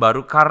sesuatu yang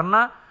baru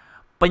karena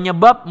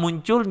penyebab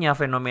munculnya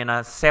fenomena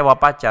sewa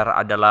pacar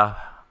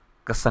adalah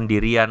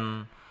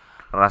kesendirian,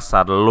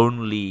 rasa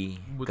lonely,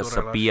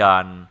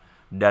 kesepian,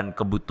 dan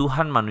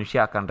kebutuhan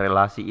manusia akan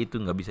relasi itu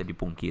nggak bisa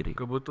dipungkiri.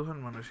 Kebutuhan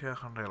manusia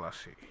akan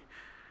relasi.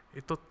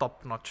 Itu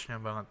top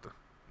notch-nya banget tuh.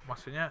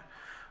 Maksudnya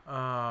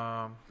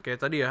kayak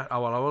tadi ya,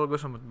 awal-awal gue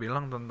sempat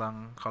bilang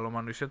tentang kalau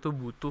manusia tuh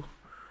butuh,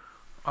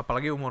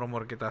 apalagi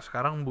umur-umur kita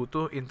sekarang,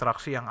 butuh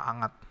interaksi yang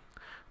hangat.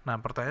 Nah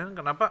pertanyaan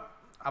kenapa,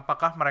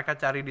 apakah mereka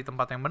cari di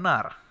tempat yang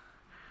benar?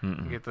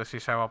 Gitu si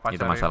sewa pacar.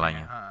 Itu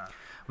masalahnya.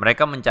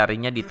 Mereka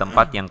mencarinya di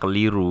tempat yang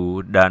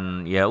keliru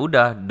dan ya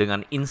udah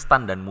dengan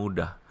instan dan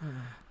mudah.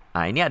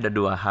 Nah ini ada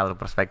 2 hal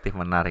perspektif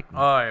menarik.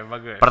 Iya,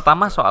 bagus.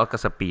 Pertama soal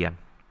kesepian.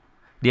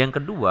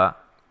 Yang kedua,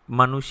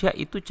 manusia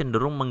itu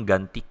cenderung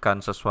menggantikan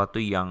sesuatu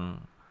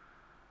yang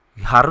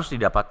harus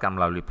didapatkan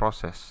melalui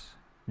proses,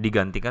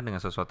 digantikan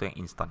dengan sesuatu yang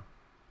instan.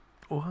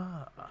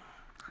 Wah.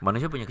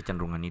 Manusia punya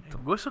kecenderungan itu.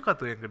 Gue suka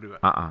tuh yang kedua.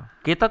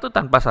 Kita tuh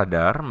tanpa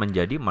sadar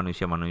menjadi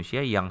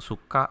manusia-manusia yang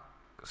suka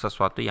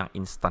sesuatu yang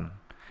instan.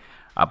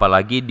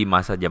 Apalagi di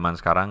masa zaman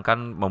sekarang kan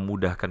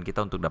memudahkan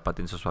kita untuk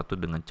dapatin sesuatu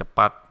dengan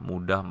cepat,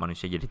 mudah,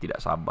 manusia jadi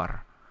tidak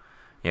sabar.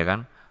 Ya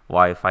kan?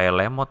 Wifi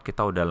lemot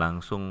kita udah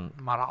langsung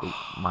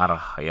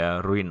marah ya,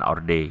 ruin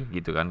our day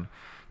gitu kan.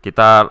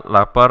 Kita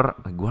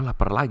lapar, gue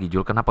lapar lagi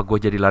Jul, kenapa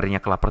gue jadi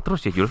larinya ke lapar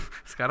terus ya Jul?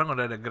 Sekarang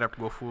udah ada Grab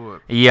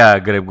GoFood. Iya,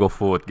 Grab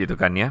GoFood gitu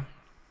kan ya.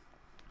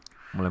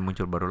 Mulai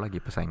muncul baru lagi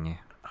pesaingnya.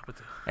 Apa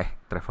tuh?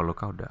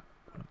 Traveloka udah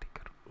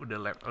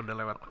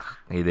lewat.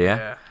 Gitu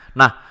ya.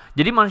 Nah,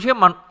 jadi manusia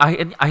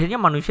akhirnya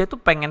manusia tuh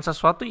pengen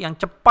sesuatu yang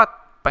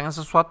cepat, pengen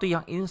sesuatu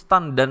yang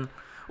instan, dan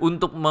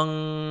untuk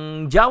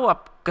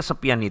menjawab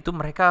kesepian itu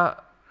mereka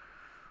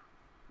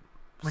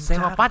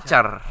sewa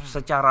pacar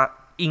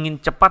secara ingin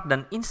cepat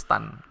dan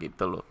instan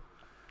gitu loh.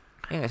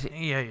 Iya gak sih?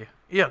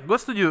 Iya, gue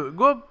setuju.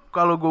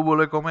 Kalau gue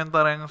boleh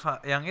komentar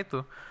yang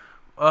itu,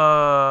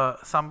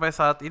 sampai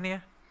saat ini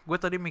ya, gue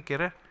tadi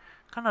mikirnya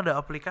kan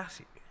ada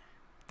aplikasi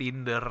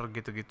Tinder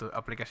gitu-gitu,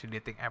 aplikasi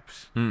dating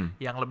apps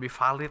yang lebih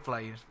valid lah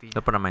intinya.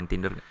 Lo pernah main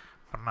Tinder gak?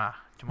 Pernah,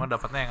 cuma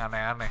dapatnya yang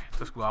aneh-aneh,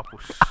 terus gue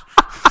hapus.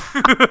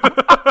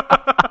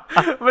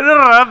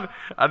 Beneran,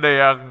 ada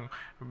yang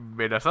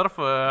beda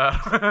server,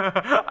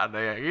 ada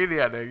yang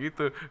ini, ada yang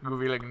gitu. Gue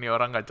bilang ini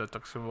orang nggak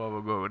cocok semua sama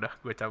gue, udah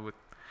gue cabut.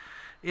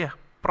 Iya,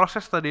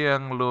 proses tadi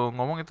yang lo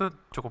ngomong itu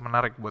cukup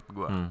menarik buat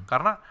gue,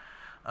 karena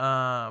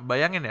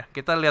bayangin ya,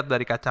 kita lihat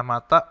dari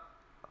kacamata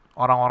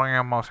orang-orang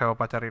yang mau sewa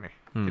pacar ini.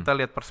 Kita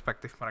lihat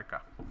perspektif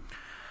mereka.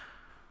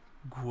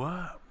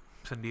 Gua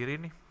sendiri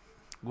nih,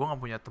 gua nggak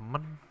punya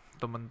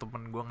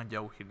temen-temen gua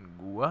ngejauhin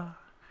gua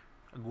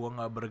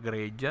nggak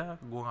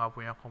bergereja, gua nggak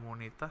punya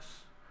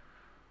komunitas.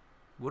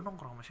 Gua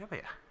nongkrong sama siapa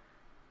ya?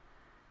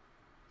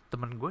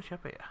 Temen gua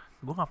siapa ya?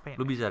 Gua ngapain?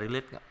 Lu bisa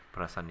relate nggak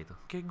perasaan itu?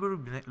 Kayak gua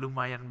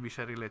lumayan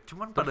bisa relate.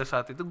 Cuman pada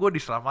saat itu gua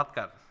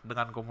diselamatkan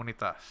dengan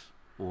komunitas.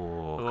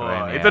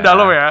 Keren ya. Itu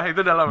dalam ya,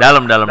 itu dalam.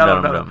 Dalam.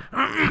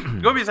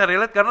 Gue bisa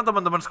relate karena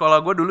teman-teman sekolah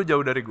gue dulu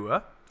jauh dari gue,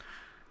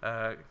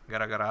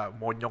 gara-gara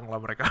monyong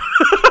lah mereka.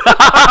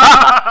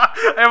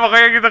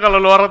 Makanya gitu kalau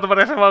lu orang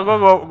teman SMA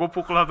gue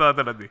pukul atau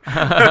nanti.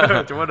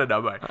 Cuma udah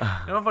damai.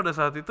 Cuma pada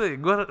saat itu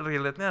gue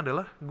relate-nya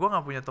adalah gue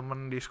nggak punya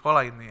temen di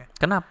sekolah ini ya.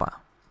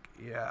 Kenapa?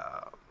 Ya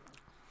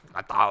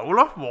nggak tahu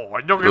lah,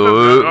 monyong gitu,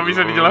 nggak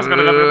bisa dijelaskan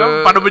dengan itu.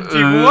 Pada benci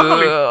gue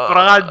kali,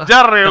 kurang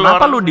ajar ya.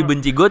 Kenapa lu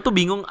dibenci? Gue tuh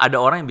bingung, ada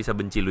orang yang bisa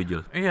benci lu Jul.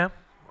 Iya,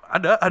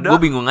 ada.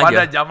 Gue bingung aja.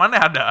 Pada zamannya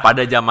ada.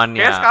 Pada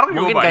zamannya. Kayak sekarang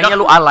mungkin juga kayaknya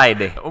lu alay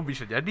deh. Oh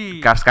bisa jadi.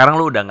 Sekarang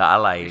lu udah nggak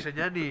alay. Bisa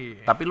jadi.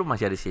 Tapi lu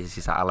masih ada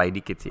sisa alay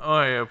dikit sih. Oh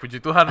iya, puji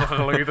Tuhan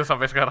kalau gitu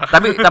sampai sekarang.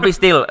 tapi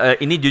still,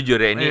 ini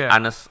jujur ya, ini Iya.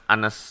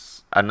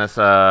 Anes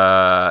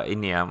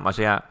ini ya,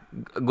 maksudnya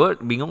gue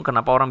bingung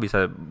kenapa orang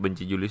bisa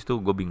benci Julius tuh,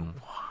 gue bingung.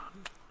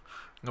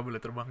 Nggak boleh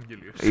terbang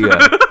Julius. Iya.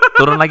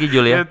 Turun lagi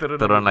Jul ya. Iya,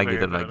 turun lagi.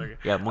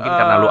 Ya mungkin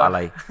karena lu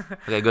alay.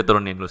 Oke, gue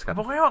turunin lu sekarang.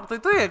 Pokoknya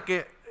waktu itu ya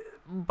kayak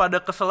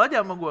pada kesel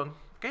aja sama gue.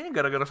 Kayaknya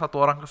gara-gara satu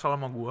orang kesel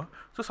sama gue,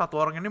 terus satu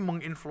orang ini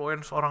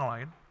menginfluence orang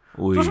lain.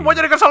 Terus semua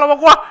jadi kesel sama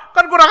gue,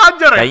 kan kurang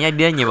ajar ya. Kayaknya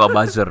dia nyewa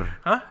buzzer.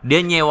 Hah? Dia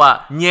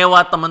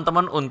nyewa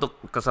teman-teman untuk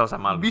kesel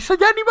sama lu. Bisa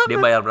jadi banget. Dia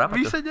bayar berapa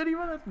Bisa tuh? jadi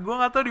banget. Gue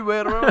nggak tahu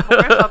dibayar berapa.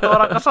 Pokoknya satu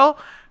orang kesel,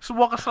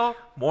 semua kesel,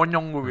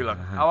 monyong gue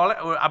bilang.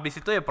 Awalnya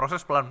abis itu ya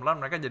proses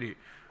pelan-pelan mereka jadi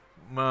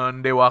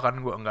mendewakan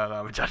gue, enggak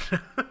bercanda.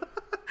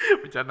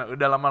 Bercanda.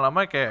 Udah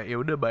lama-lama kayak ya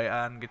udah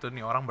bayan gitu,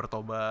 nih orang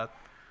bertobat.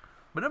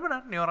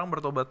 Benar-benar nih orang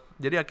bertobat.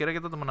 Jadi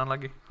akhirnya kita temenan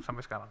lagi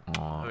sampai sekarang.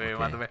 Okay.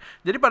 Mantep ya.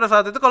 Jadi pada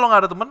saat itu kalau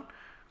nggak ada temen,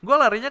 gue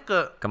larinya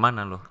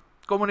kemana lo?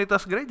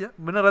 Komunitas gereja.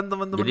 Beneran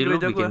teman-teman gereja gue.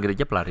 Jadi lu bikin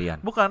gereja pelarian?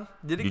 Bukan.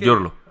 Jadi jujur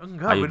kayak, lo?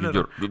 Enggak, ayo bener.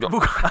 Jujur.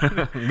 Bukan.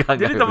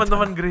 Jadi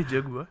teman-teman gereja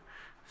gue,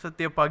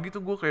 setiap pagi tuh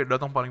gue kayak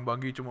datang paling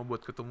pagi cuma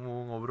buat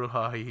ketemu, ngobrol,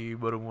 hahi,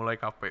 baru mulai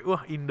KP.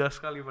 Wah indah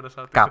sekali pada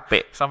saat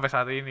KP? Itu. Sampai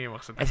saat ini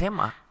maksudnya.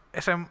 SMA?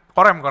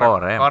 Korem,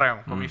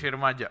 komisi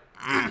remaja.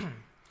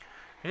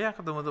 Iya,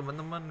 ketemu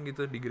teman-teman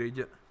gitu di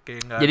gereja.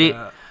 Kayak nggak. Jadi,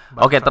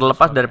 oke,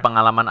 terlepas dari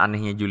pengalaman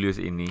anehnya Julius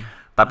ini,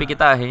 tapi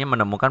kita akhirnya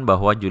menemukan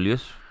bahwa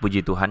Julius,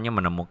 puji Tuhannya,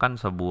 menemukan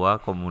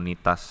sebuah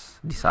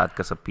komunitas di saat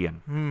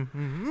kesepian.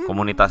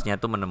 Komunitasnya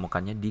tuh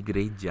menemukannya di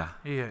gereja.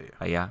 Iya.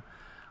 Ya.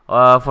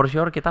 For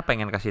sure kita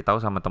pengen kasih tahu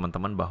sama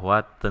teman-teman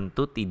bahwa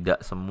tentu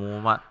tidak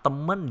semua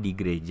teman di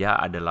gereja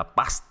adalah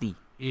pasti.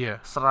 Iya.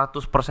 100%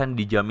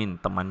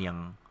 dijamin teman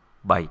yang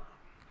baik.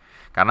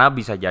 Karena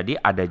bisa jadi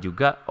ada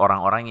juga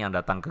orang-orang yang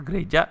datang ke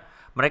gereja,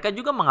 mereka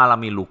juga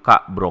mengalami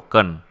luka,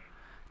 broken.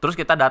 Terus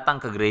kita datang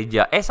ke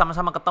gereja,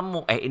 sama-sama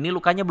ketemu, ini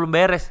lukanya belum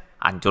beres,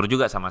 hancur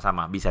juga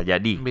sama-sama, bisa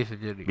jadi.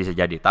 Bisa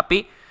jadi.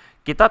 Tapi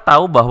kita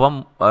tahu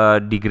bahwa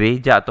di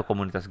gereja atau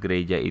komunitas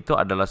gereja itu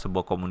adalah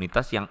sebuah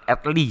komunitas yang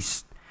at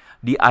least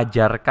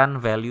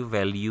diajarkan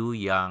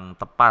value-value yang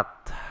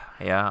tepat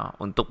ya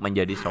untuk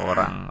menjadi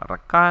seorang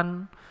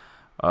rekan.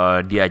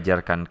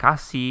 Diajarkan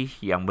kasih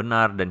yang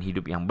benar dan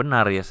hidup yang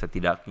benar ya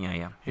setidaknya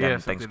ya.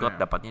 Dan thanks God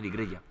dapatnya di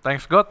gereja.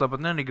 Thanks God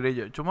dapatnya di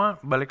gereja. Cuma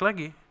balik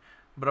lagi,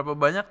 berapa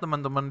banyak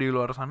teman-teman di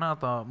luar sana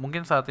atau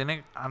mungkin saat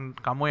ini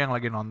kamu yang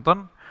lagi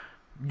nonton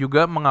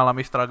juga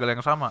mengalami struggle yang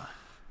sama.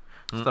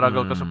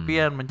 struggle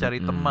kesepian, mencari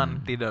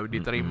teman, tidak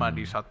diterima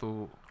di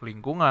satu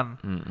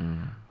lingkungan.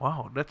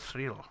 Wow, that's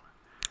real.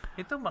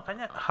 Itu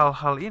makanya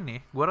hal-hal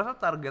ini, gua rasa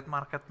target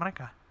market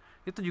mereka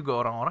itu juga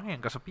orang-orang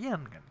yang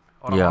kesepian kan,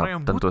 orang-orang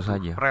yang butuh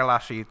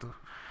relasi itu.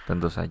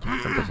 Tentu saja.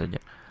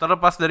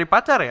 Terlepas dari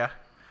pacar ya.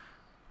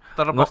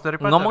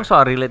 Ngomong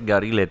soal relate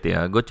gak relate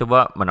ya, gue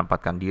coba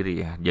menempatkan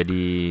diri ya,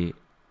 jadi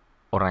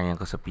orang yang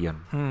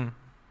kesepian.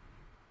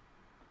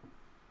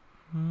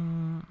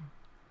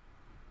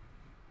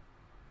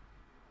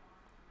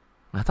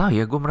 Nggak tahu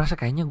ya, gue merasa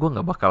kayaknya gue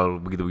nggak bakal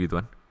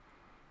begitu-begituan.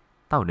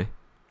 Tahu deh.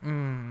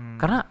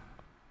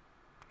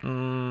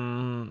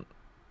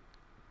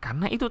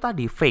 Karena itu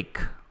tadi fake,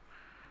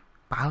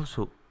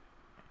 palsu.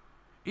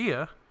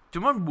 Iya,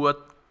 cuman buat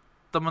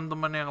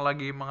teman-teman yang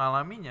lagi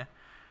mengalaminya,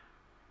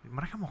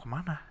 mereka mau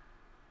kemana?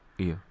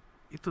 Iya.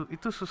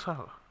 Itu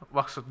susah loh.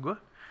 Maksud gue,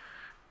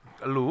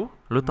 lu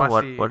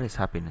tahu what is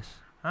happiness?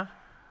 Hah?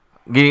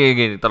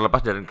 Gini, terlepas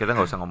dari kita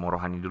nggak usah ngomong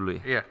rohani dulu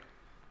ya. Iya.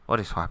 What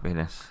is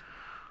happiness?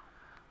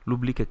 Lu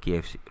pergi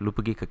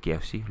ke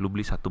KFC, lu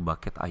beli 1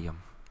 bucket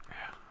ayam,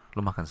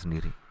 lu makan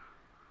sendiri,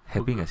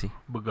 happy nggak sih?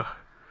 Begah.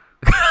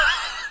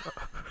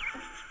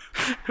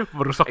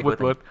 Merusak buat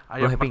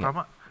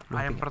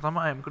ayam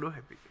pertama, ayam kedua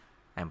happy.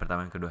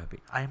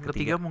 Ayam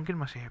ketiga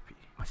mungkin masih happy.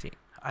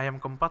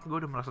 Ayam keempat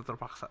gue udah merasa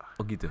terpaksa.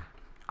 Oh gitu.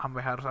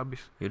 Sampai harus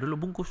habis. Ya udah lu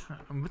bungkus.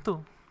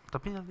 Betul.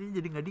 Tapi nantinya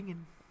jadi nggak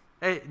dingin.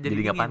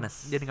 Jadi nggak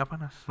panas. Jadi nggak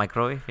panas.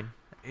 Microwave-in.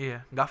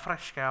 Iya, nggak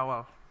fresh kayak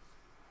awal.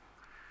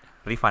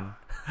 Refund.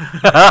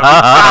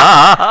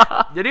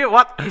 Jadi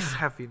what is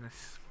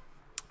happiness?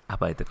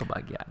 Apa itu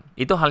kebahagiaan?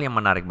 Itu hal yang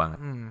menarik banget.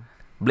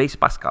 Blaise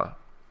Pascal.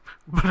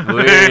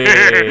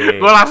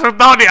 Gue langsung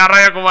tahu nih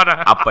arahnya kemana.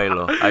 Apa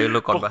lo? Ayo lu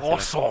konvers.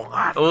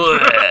 Kekosongan.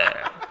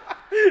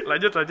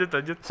 Lanjut.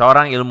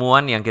 Seorang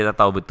ilmuwan yang kita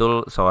tahu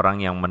betul,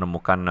 seorang yang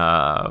menemukan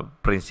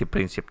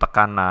prinsip-prinsip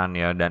tekanan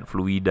ya dan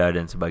fluida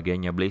dan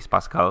sebagainya, Blaise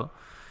Pascal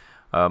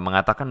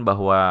mengatakan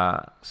bahwa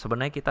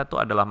sebenarnya kita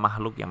tuh adalah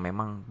makhluk yang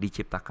memang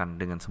diciptakan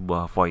dengan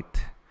sebuah void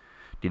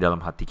di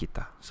dalam hati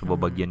kita, sebuah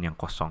bagian yang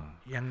kosong,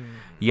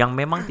 yang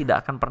memang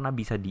tidak akan pernah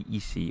bisa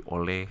diisi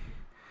oleh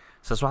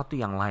sesuatu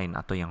yang lain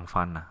atau yang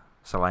fana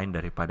selain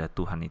daripada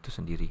Tuhan itu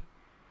sendiri.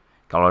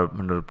 Kalau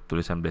menurut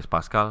tulisan Blaise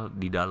Pascal,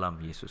 di dalam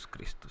Yesus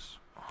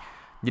Kristus.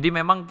 Jadi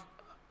memang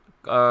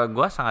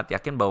gue sangat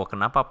yakin bahwa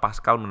kenapa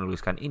Pascal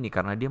menuliskan ini,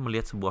 karena dia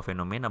melihat sebuah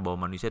fenomena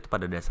bahwa manusia itu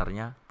pada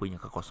dasarnya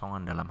punya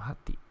kekosongan dalam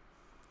hati.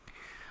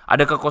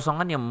 Ada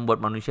kekosongan yang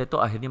membuat manusia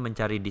itu akhirnya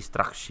mencari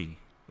distraksi,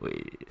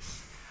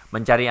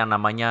 mencari yang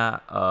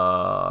namanya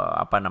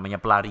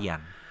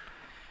pelarian.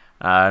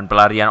 Dan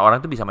pelarian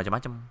orang itu bisa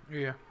macam-macam.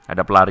 Iya.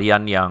 Ada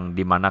pelarian yang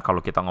dimana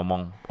kalau kita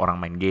ngomong orang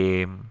main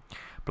game,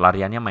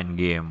 pelariannya main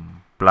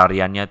game,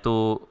 pelariannya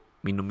itu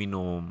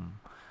minum-minum,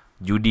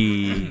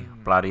 judi,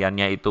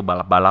 pelariannya itu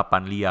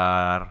balap-balapan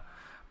liar,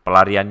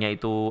 pelariannya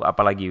itu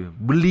apalagi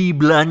beli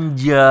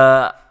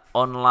belanja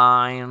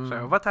online.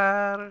 Sewa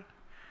pacar.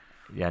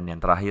 Dan yang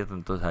terakhir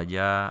tentu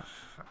saja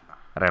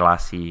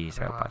relasi.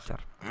 Sewa pacar.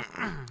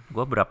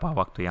 Gue berapa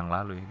waktu yang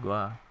lalu ya,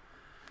 gue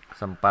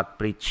sempat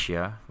preach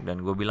ya,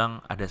 dan gue bilang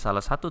ada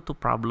salah satu tuh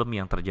problem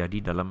yang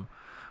terjadi dalam,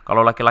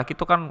 kalau laki-laki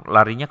tuh kan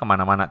larinya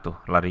kemana-mana tuh,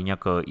 larinya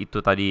ke itu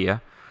tadi ya,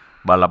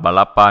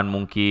 balap-balapan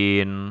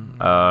mungkin,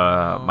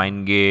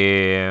 main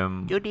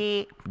game,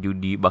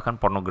 judi, bahkan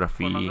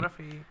pornografi.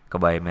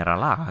 Kebaya merah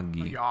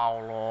lagi. Ya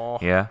Allah.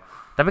 Ya,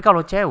 tapi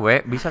kalau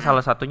cewek bisa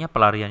salah satunya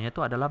pelariannya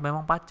tuh adalah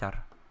memang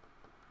pacar.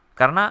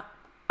 Karena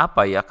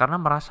apa ya? Karena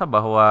merasa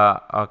bahwa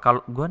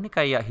kalau gue nih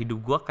kayak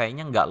hidup gue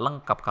kayaknya nggak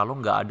lengkap kalau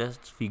nggak ada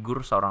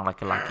figur seorang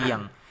laki-laki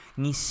yang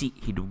ngisi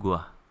hidup gue.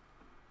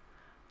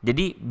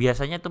 Jadi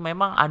biasanya tuh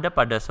memang ada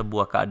pada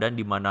sebuah keadaan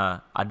di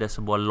mana ada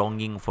sebuah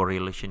longing for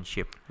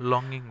relationship.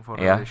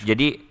 Ya,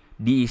 jadi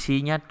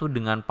diisinya tuh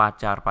dengan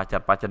pacar,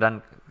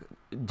 dan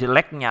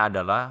jeleknya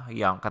adalah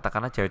yang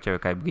katakanlah cewek-cewek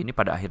kayak begini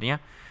pada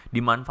akhirnya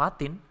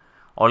dimanfaatin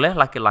oleh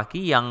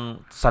laki-laki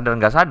yang sadar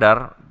nggak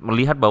sadar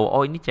melihat bahwa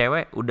oh ini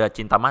cewek udah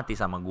cinta mati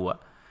sama gua.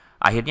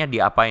 Akhirnya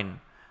diapain?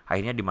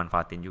 Akhirnya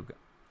dimanfaatin juga.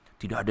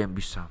 Tidak ada yang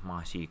bisa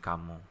mengasihi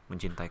kamu,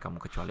 mencintai kamu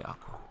kecuali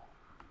aku.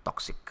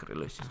 Toxic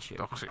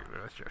relationship.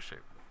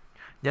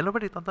 Jangan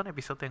lupa ditonton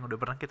episode yang udah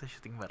pernah kita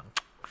syuting bareng.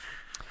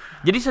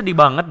 Jadi sedih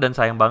banget dan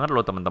sayang banget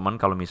loh teman-teman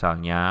kalau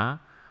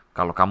misalnya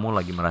kalau kamu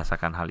lagi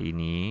merasakan hal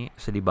ini,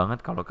 sedih banget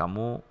kalau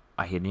kamu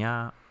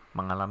akhirnya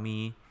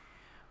mengalami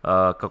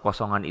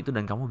kekosongan itu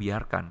dan kamu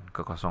biarkan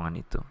kekosongan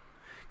itu.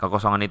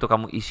 Kekosongan itu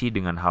kamu isi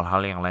dengan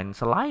hal-hal yang lain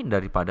selain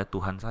daripada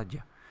Tuhan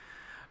saja.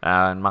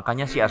 Dan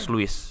makanya C.S.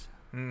 Lewis.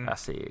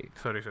 Asik.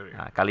 Sorry.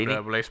 Nah, kali ini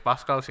Blaise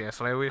Pascal,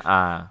 C.S. Lewis.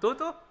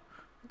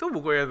 Tuh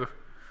bukunya tuh.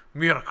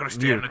 Mere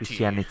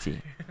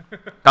Christianity.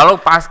 Kalau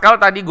Pascal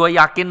tadi gue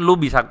yakin lu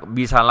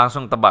bisa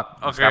langsung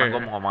tebak. Okay. Sekarang gue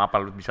mau ngomong apa,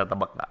 lu bisa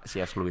tebak nggak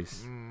C.S.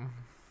 Lewis?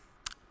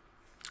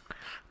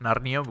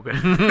 Narnia bukan?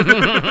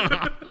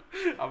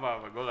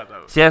 Apa gue gak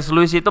tahu. C.S.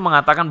 Lewis itu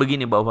mengatakan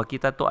begini, bahwa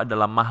kita tuh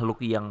adalah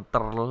makhluk yang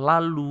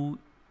terlalu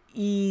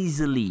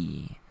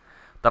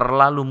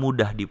terlalu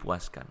mudah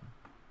dipuaskan.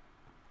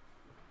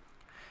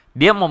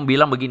 Dia mau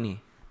bilang begini,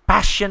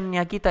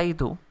 passionnya kita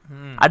itu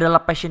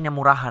adalah passionnya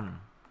murahan.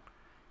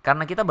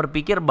 Karena kita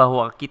berpikir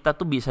bahwa kita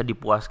tuh bisa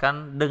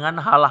dipuaskan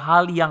dengan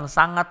hal-hal yang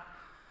sangat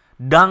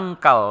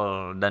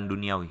dangkal dan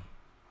duniawi.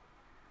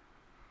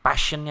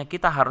 Passionnya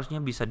kita harusnya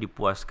bisa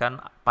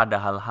dipuaskan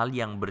pada hal-hal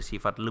yang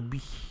bersifat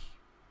lebih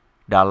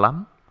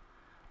dalam,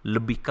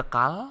 lebih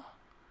kekal,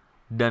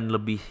 dan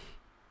lebih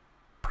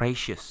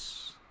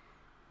precious.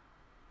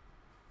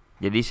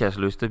 Jadi C.S.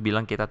 Lewis tuh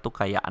bilang kita tuh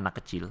kayak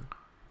anak kecil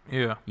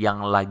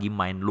yang lagi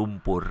main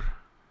lumpur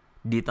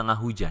di tengah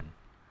hujan.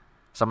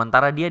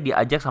 Sementara dia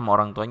diajak sama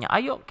orang tuanya,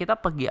 ayo kita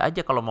pergi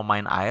aja kalau mau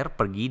main air,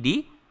 pergi di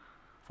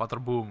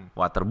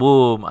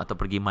waterboom atau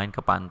pergi main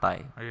ke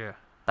pantai.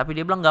 Tapi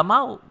dia bilang nggak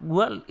mau,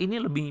 ini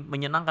lebih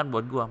menyenangkan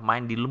buat gua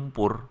main di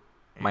lumpur,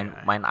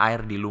 main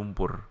air di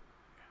lumpur.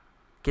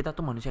 Kita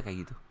tuh manusia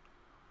kayak gitu,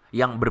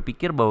 yang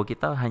berpikir bahwa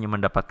kita hanya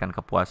mendapatkan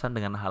kepuasan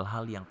dengan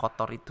hal-hal yang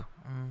kotor itu.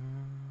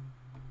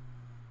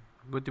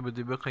 Gue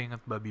tiba-tiba keinget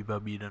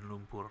babi-babi dan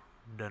lumpur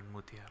dan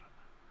mutiara.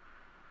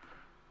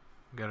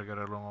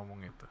 Gara-gara lo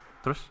ngomong itu.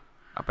 Terus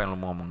apa yang lo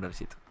mau ngomong dari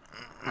situ?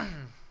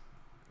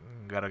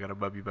 Gara-gara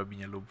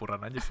babi-babinya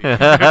lumpuran aja sih.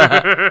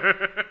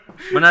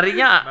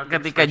 Menariknya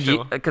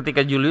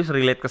ketika Julius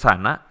relate ke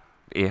sana,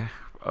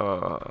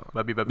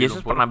 babi-babi Yesus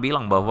lumpur pernah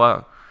bilang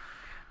bahwa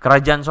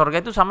kerajaan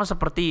sorga itu sama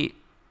seperti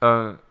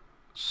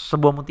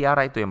sebuah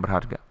mutiara itu yang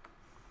berharga.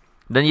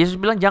 Dan Yesus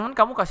bilang jangan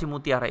kamu kasih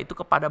mutiara itu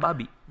kepada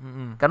babi.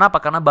 Kenapa?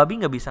 Karena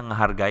babi nggak bisa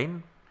ngehargain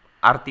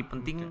arti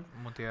penting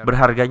mutiara.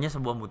 Berharganya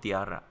sebuah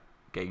mutiara.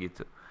 Kayak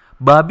gitu.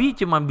 Babi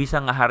cuma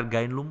bisa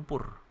ngehargain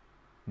lumpur.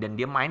 Dan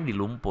dia main di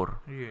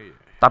lumpur.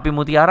 Tapi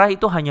mutiara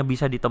itu hanya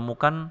bisa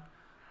ditemukan,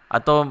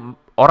 atau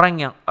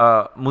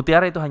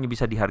mutiara itu hanya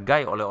bisa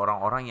dihargai oleh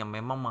orang-orang yang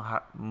memang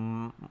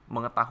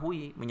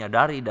mengetahui,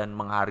 menyadari dan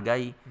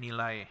menghargai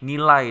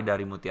nilai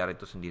dari mutiara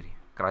itu sendiri,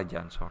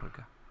 kerajaan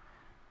sorga.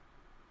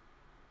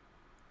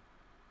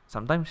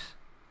 Sometimes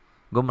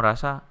gue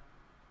merasa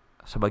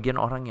sebagian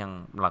orang yang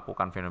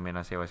melakukan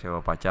fenomena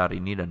sewa-sewa pacar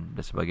ini dan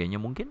sebagainya,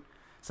 mungkin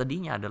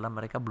sedihnya adalah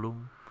mereka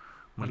belum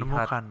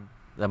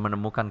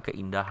menemukan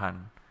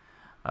keindahan,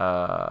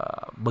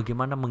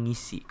 bagaimana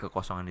mengisi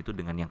kekosongan itu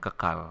dengan yang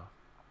kekal.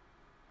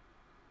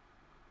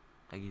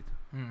 Kayak gitu.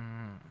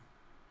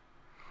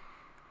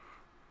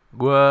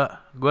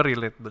 Gue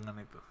relate dengan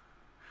itu.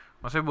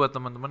 Maksudnya buat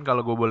teman-teman,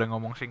 kalau gue boleh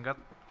ngomong singkat,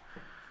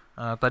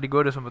 tadi gue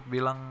udah sempat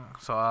bilang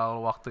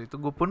soal waktu itu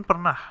gue pun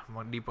pernah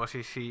di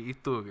posisi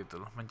itu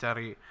gitu loh,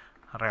 mencari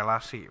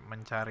relasi,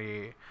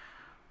 mencari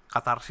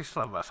katarsis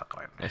lah bahasa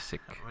keren.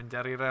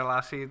 Mencari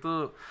relasi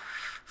itu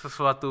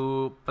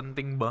sesuatu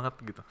penting banget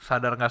gitu.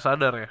 Sadar nggak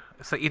sadar ya,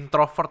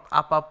 seintrovert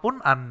apapun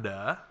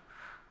Anda,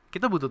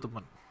 kita butuh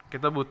teman,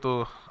 kita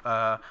butuh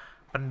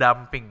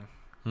pendamping.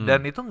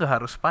 Dan itu nggak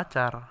harus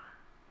pacar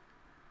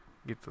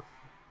gitu.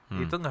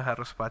 Itu nggak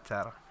harus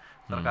pacar.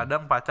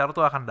 Terkadang pacar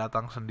tuh akan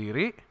datang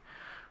sendiri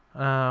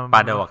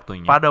pada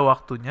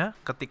waktunya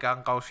ketika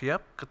engkau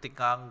siap,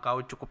 ketika engkau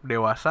cukup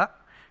dewasa,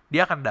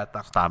 dia akan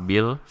datang.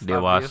 Stabil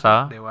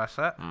dewasa.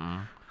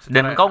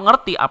 Dan engkau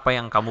ngerti apa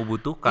yang kamu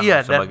butuhkan.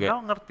 Sebagai dan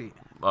engkau ngerti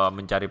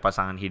mencari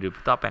pasangan hidup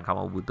itu apa yang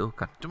kamu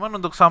butuhkan. Cuman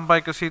untuk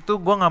sampai ke situ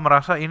gue nggak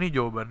merasa ini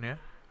jawabannya.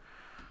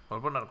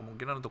 Walaupun ada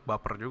kemungkinan untuk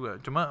baper juga.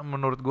 Cuma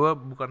menurut gue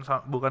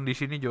bukan di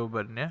sini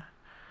jawabannya.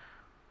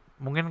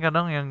 Mungkin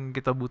kadang yang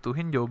kita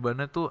butuhin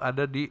jawabannya tuh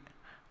ada di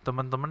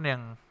teman-teman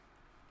yang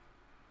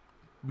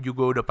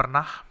juga udah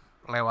pernah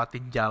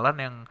lewatin jalan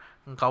yang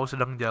engkau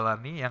sedang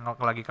jalani, yang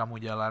lagi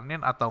kamu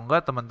jalanin, atau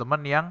enggak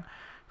teman-teman yang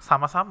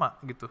sama-sama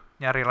gitu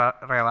nyari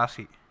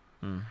relasi.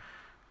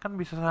 Kan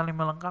bisa saling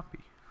melengkapi.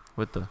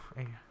 Betul.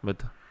 Iya.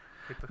 Betul.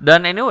 Gitu.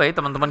 Dan anyway,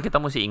 teman-teman, kita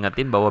mesti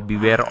ingetin bahwa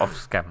beware of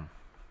scam.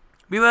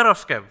 Beware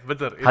of scam,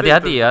 betul.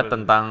 Hati-hati ya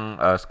betul.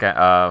 Tentang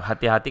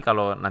hati-hati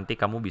kalau nanti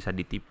kamu bisa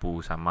ditipu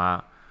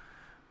sama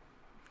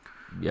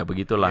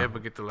begitulah.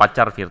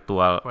 Pacar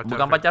virtual.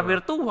 Bukan pacar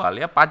virtual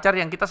ya, pacar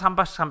yang kita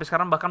sampai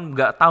sekarang bahkan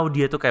nggak tahu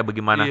dia tuh kayak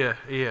bagaimana.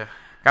 Iya.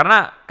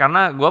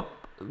 Karena gue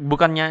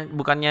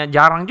bukannya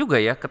jarang juga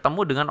ya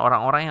ketemu dengan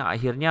orang-orang yang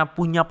akhirnya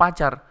punya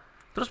pacar,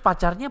 terus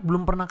pacarnya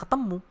belum pernah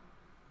ketemu.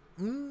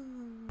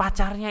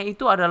 Pacarnya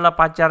itu adalah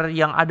pacar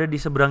yang ada di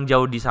seberang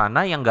jauh di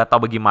sana, yang nggak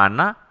tahu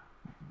bagaimana.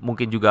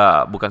 Mungkin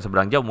juga bukan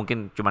seberang jauh,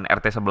 mungkin cuman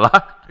RT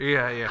sebelah.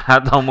 Iya.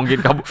 Atau mungkin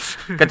kamu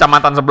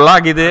kecamatan sebelah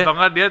gitu ya. Atau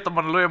enggak dia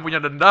teman lu yang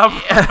punya dendam.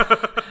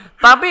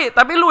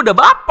 tapi lu udah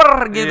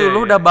baper gitu,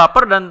 lu udah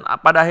baper, dan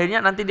pada akhirnya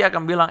nanti dia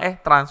akan bilang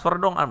transfer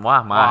dong.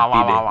 Wah, mati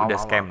deh, udah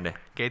scam deh.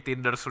 Kayak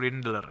Tinder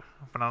swindler.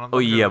 Pernah nonton? Oh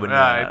iya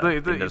benar. Nah,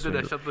 itu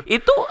dahsyat tuh.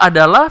 Itu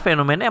adalah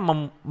fenomena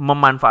yang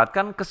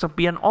memanfaatkan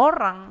kesepian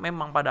orang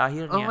memang pada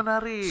akhirnya. Oh,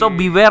 menarik. So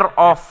beware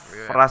of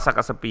rasa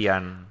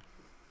kesepian.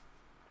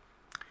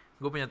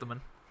 Gue punya teman.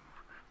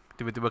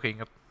 Tiba-tiba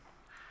keinget,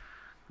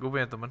 gue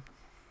punya teman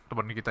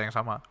kita yang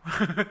sama.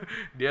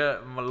 Dia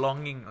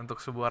melonging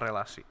untuk sebuah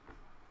relasi.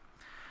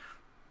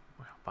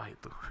 Apa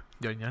itu?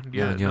 Jangan-jangan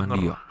dia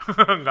denger.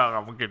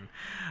 Enggak mungkin.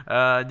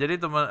 Jadi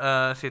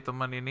si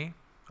teman ini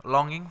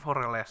longing for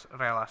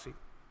relasi,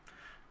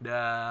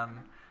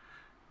 dan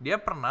dia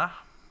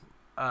pernah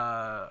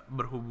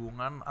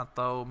berhubungan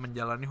atau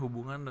menjalani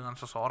hubungan dengan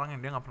seseorang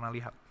yang dia nggak pernah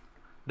lihat,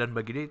 dan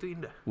bagi dia itu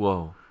indah.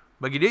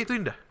 Bagi dia itu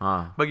indah.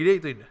 Bagi dia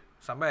itu indah.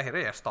 Sampai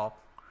akhirnya ya stop.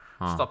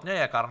 Stopnya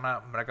ya karena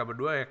mereka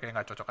berdua ya kayak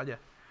nggak cocok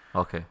aja.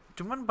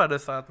 Cuman pada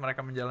saat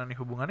mereka menjalani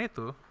hubungan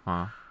itu,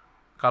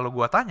 kalau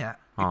gua tanya,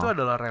 itu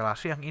adalah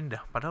relasi yang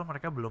indah. Padahal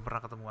mereka belum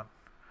pernah ketemuan.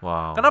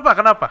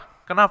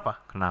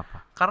 Kenapa?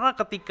 Karena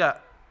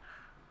ketika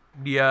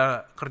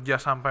dia kerja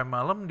sampai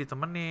malam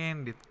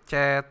ditemenin, di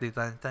chat,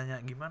 ditanya-tanya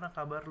gimana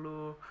kabar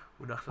lu,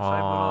 udah selesai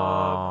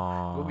belum,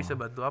 gue bisa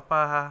bantu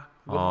apa,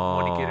 gue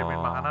mau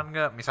dikirimin makanan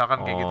nggak,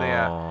 misalkan kayak gitu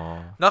ya,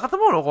 nggak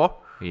ketemu lo kok,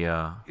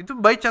 itu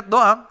by chat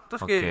doang,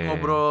 terus kayak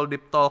ngobrol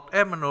deep talk.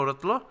 Menurut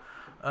lo,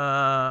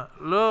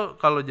 lo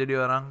kalau jadi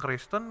orang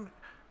Kristen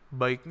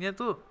baiknya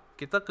tuh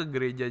kita ke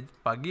gereja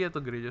pagi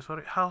atau gereja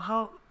sore,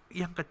 hal-hal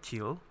yang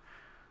kecil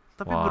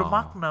tapi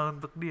bermakna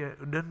untuk dia,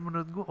 dan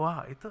menurut gue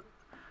itu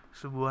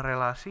sebuah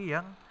relasi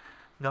yang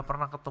nggak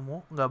pernah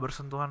ketemu, nggak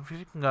bersentuhan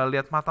fisik, nggak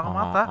lihat mata ke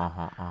mata,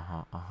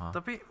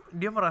 tapi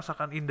dia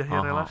merasakan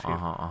indahnya relasi.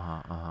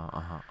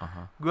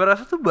 Gue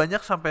rasa tuh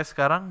banyak sampai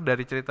sekarang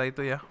dari cerita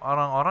itu ya,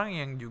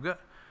 orang-orang yang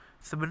juga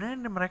sebenarnya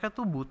mereka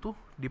tuh butuh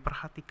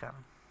diperhatikan.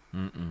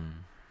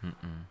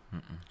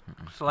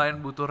 Selain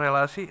butuh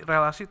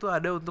relasi tuh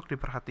ada untuk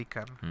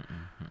diperhatikan.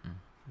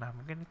 Nah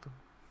mungkin itu.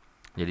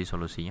 Jadi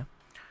solusinya,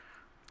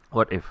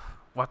 what if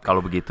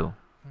kalau begitu?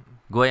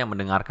 Gue yang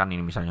mendengarkan ini,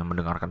 misalnya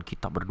mendengarkan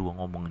kita berdua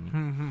ngomong ini,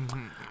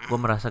 gue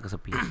merasa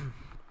kesepian.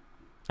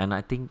 And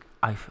I think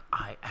I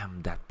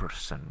am that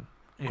person.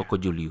 Koko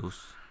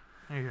Julius.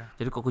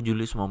 Jadi Koko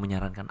Julius mau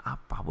menyarankan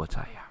apa buat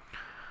saya?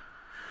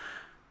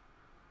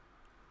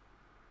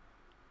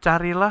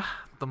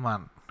 Carilah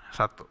teman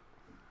satu.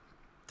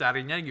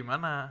 Carinya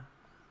gimana?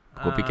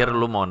 Gue pikir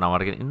lu mau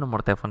nawarin ini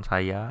nomor telepon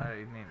saya.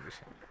 Ini.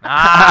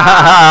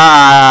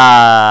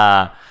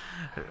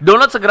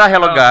 Download segera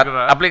HelloGod,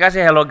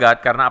 aplikasi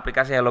HelloGod, karena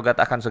aplikasi HelloGod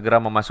akan segera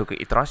memasuki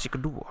iterasi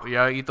kedua.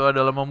 Ya, itu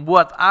adalah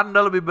membuat Anda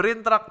lebih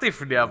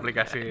berinteraktif di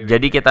aplikasi ini.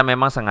 Jadi kita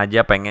memang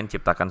sengaja pengen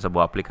ciptakan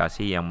sebuah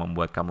aplikasi yang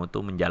membuat kamu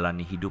tuh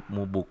menjalani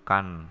hidupmu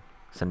bukan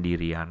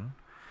sendirian.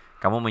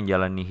 Kamu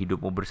menjalani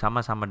hidupmu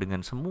bersama-sama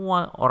dengan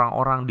semua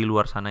orang-orang di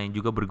luar sana yang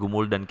juga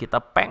bergumul, dan kita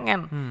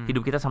pengen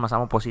hidup kita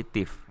sama-sama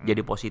positif,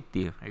 jadi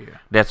positif.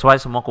 That's why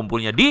semua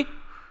kumpulnya di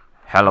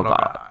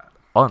HelloGod.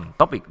 On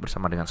topik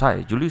bersama dengan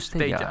saya Julius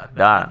Tedja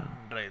dan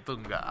Andrey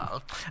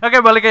Thunggal.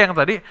 Oke, balik ke yang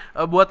tadi.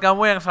 Buat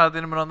kamu yang saat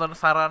ini menonton,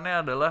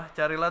 sarannya adalah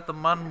carilah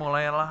teman,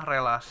 mulailah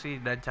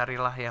relasi, dan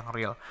carilah yang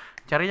real.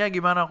 Carinya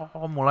gimana? Kok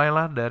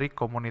mulailah dari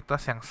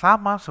komunitas yang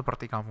sama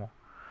seperti kamu.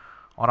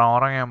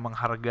 Orang-orang yang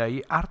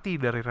menghargai arti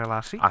dari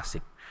relasi.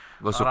 Asik.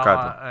 Gue suka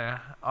tuh.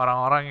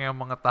 Orang-orang yang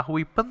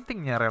mengetahui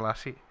pentingnya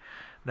relasi,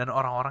 dan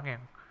orang-orang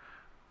yang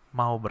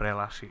mau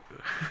berelasi.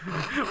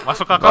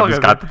 Masuk akal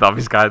gak?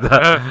 Habis kata.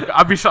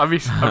 Habis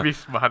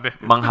bahannya.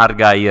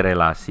 Menghargai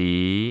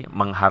relasi,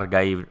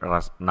 menghargai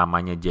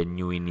namanya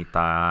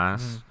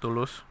genuinitas,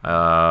 tulus,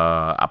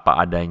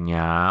 apa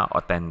adanya,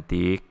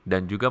 otentik,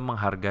 dan juga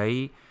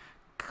menghargai,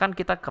 kan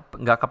kita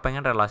nggak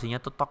kepengen relasinya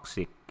tuh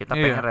toksik, kita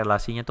pengen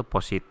relasinya tuh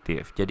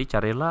positif. Jadi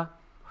carilah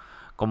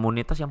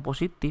komunitas yang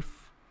positif,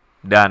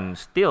 dan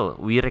still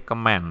we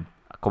recommend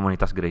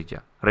komunitas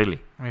gereja, really,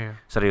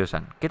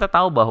 seriusan. Kita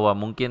tahu bahwa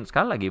mungkin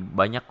sekali lagi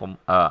banyak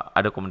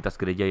ada komunitas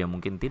gereja yang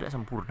mungkin tidak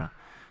sempurna,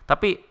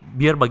 tapi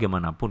biar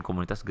bagaimanapun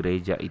komunitas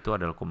gereja itu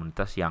adalah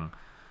komunitas yang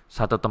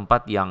satu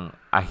tempat yang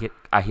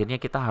akhirnya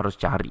kita harus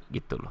cari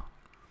gitu loh.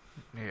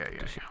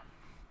 Iya.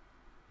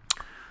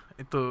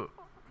 Itu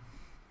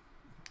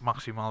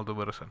maksimal tuh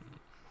barusan.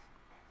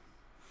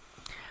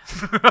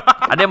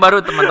 Ada yang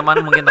baru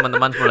teman-teman, mungkin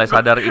teman-teman mulai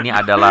sadar ini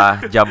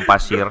adalah jam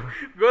pasir.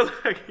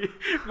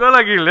 Gue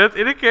lagi lihat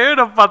ini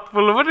kayaknya udah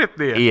 40 menit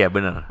nih ya. Iya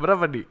benar.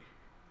 Berapa di?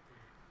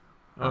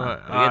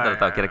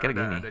 Tahu kira-kira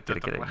gini,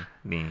 kira-kira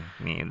nih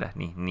udah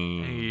nih.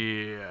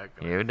 Iya.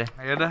 Ya udah.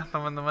 Ya udah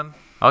teman-teman.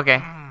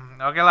 Oke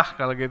lah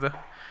kalau gitu.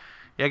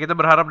 Ya kita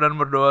berharap dan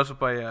berdoa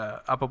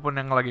supaya apapun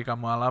yang lagi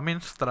kamu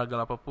alamin,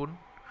 struggle apapun,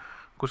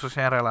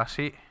 khususnya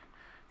relasi,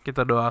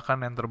 kita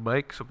doakan yang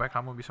terbaik supaya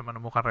kamu bisa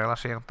menemukan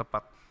relasi yang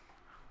tepat.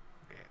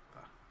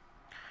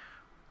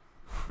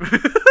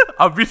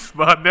 Habis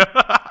bahannya.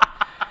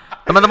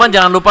 Teman-teman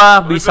jangan lupa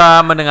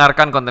bisa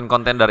mendengarkan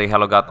konten-konten dari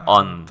HelloGod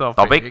on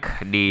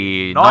topik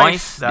di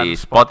Noise, di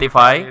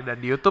Spotify, dan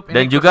di YouTube.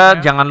 Dan juga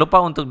jangan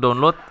lupa untuk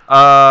download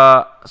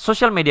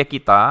sosial media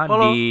kita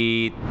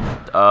di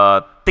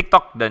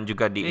TikTok dan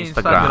juga di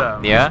Instagram.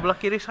 Ya. Sebelah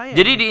kiri saya.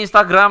 Jadi di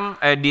Instagram,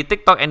 di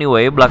TikTok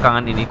anyway,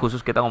 belakangan ini khusus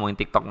kita ngomongin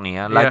TikTok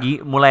nih ya,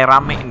 lagi mulai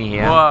rame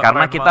nih ya. Wah,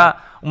 karena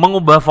kita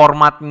mengubah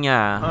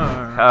formatnya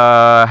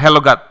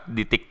HelloGod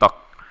di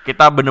TikTok.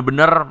 Kita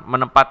benar-benar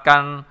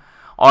menempatkan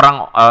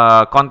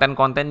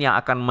konten-konten yang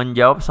akan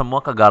menjawab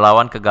semua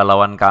kegalauan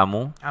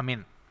kamu.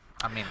 Amin.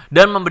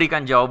 Dan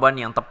memberikan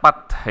jawaban yang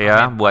tepat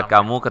ya buat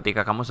kamu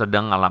ketika kamu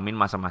sedang ngalamin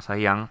masa-masa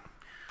yang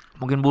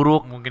mungkin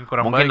buruk, mungkin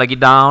kurang mungkin baik, lagi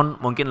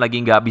down, mungkin lagi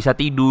nggak bisa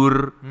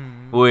tidur.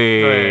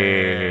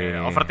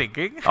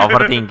 Overthinking.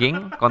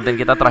 Konten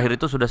kita terakhir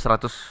itu sudah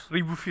 100.000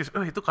 views.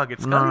 Oh, itu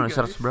kaget sekali.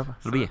 100 berapa?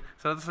 Lebih ya?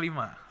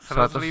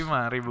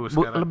 105 ribu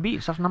sekarang.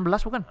 Lebih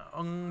 116 bukan?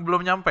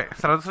 Belum nyampe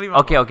 105.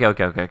 Oke.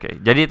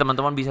 Jadi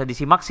teman-teman bisa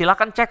disimak,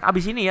 silakan cek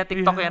abis ini ya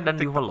TikToknya dan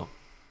di follow.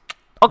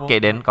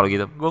 Oke, Den, kalau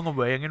gitu. Gue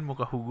ngebayangin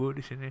muka Hugo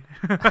di sini.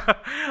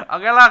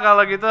 Oke lah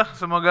kalau gitu,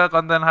 semoga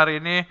konten hari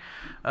ini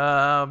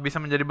bisa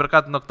menjadi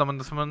berkat untuk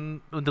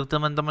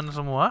teman-teman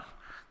semua.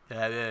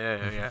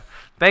 Ya.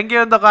 Thank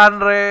you untuk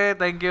Andre,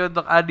 thank you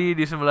untuk Adi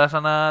di sebelah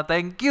sana,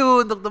 thank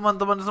you untuk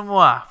teman-teman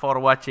semua for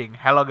watching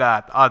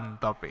HelloGod on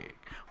Topic,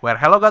 where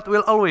HelloGod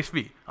will always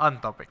be on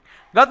topic.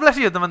 God bless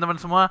you teman-teman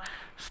semua.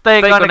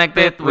 Stay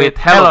connected with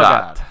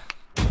HelloGod.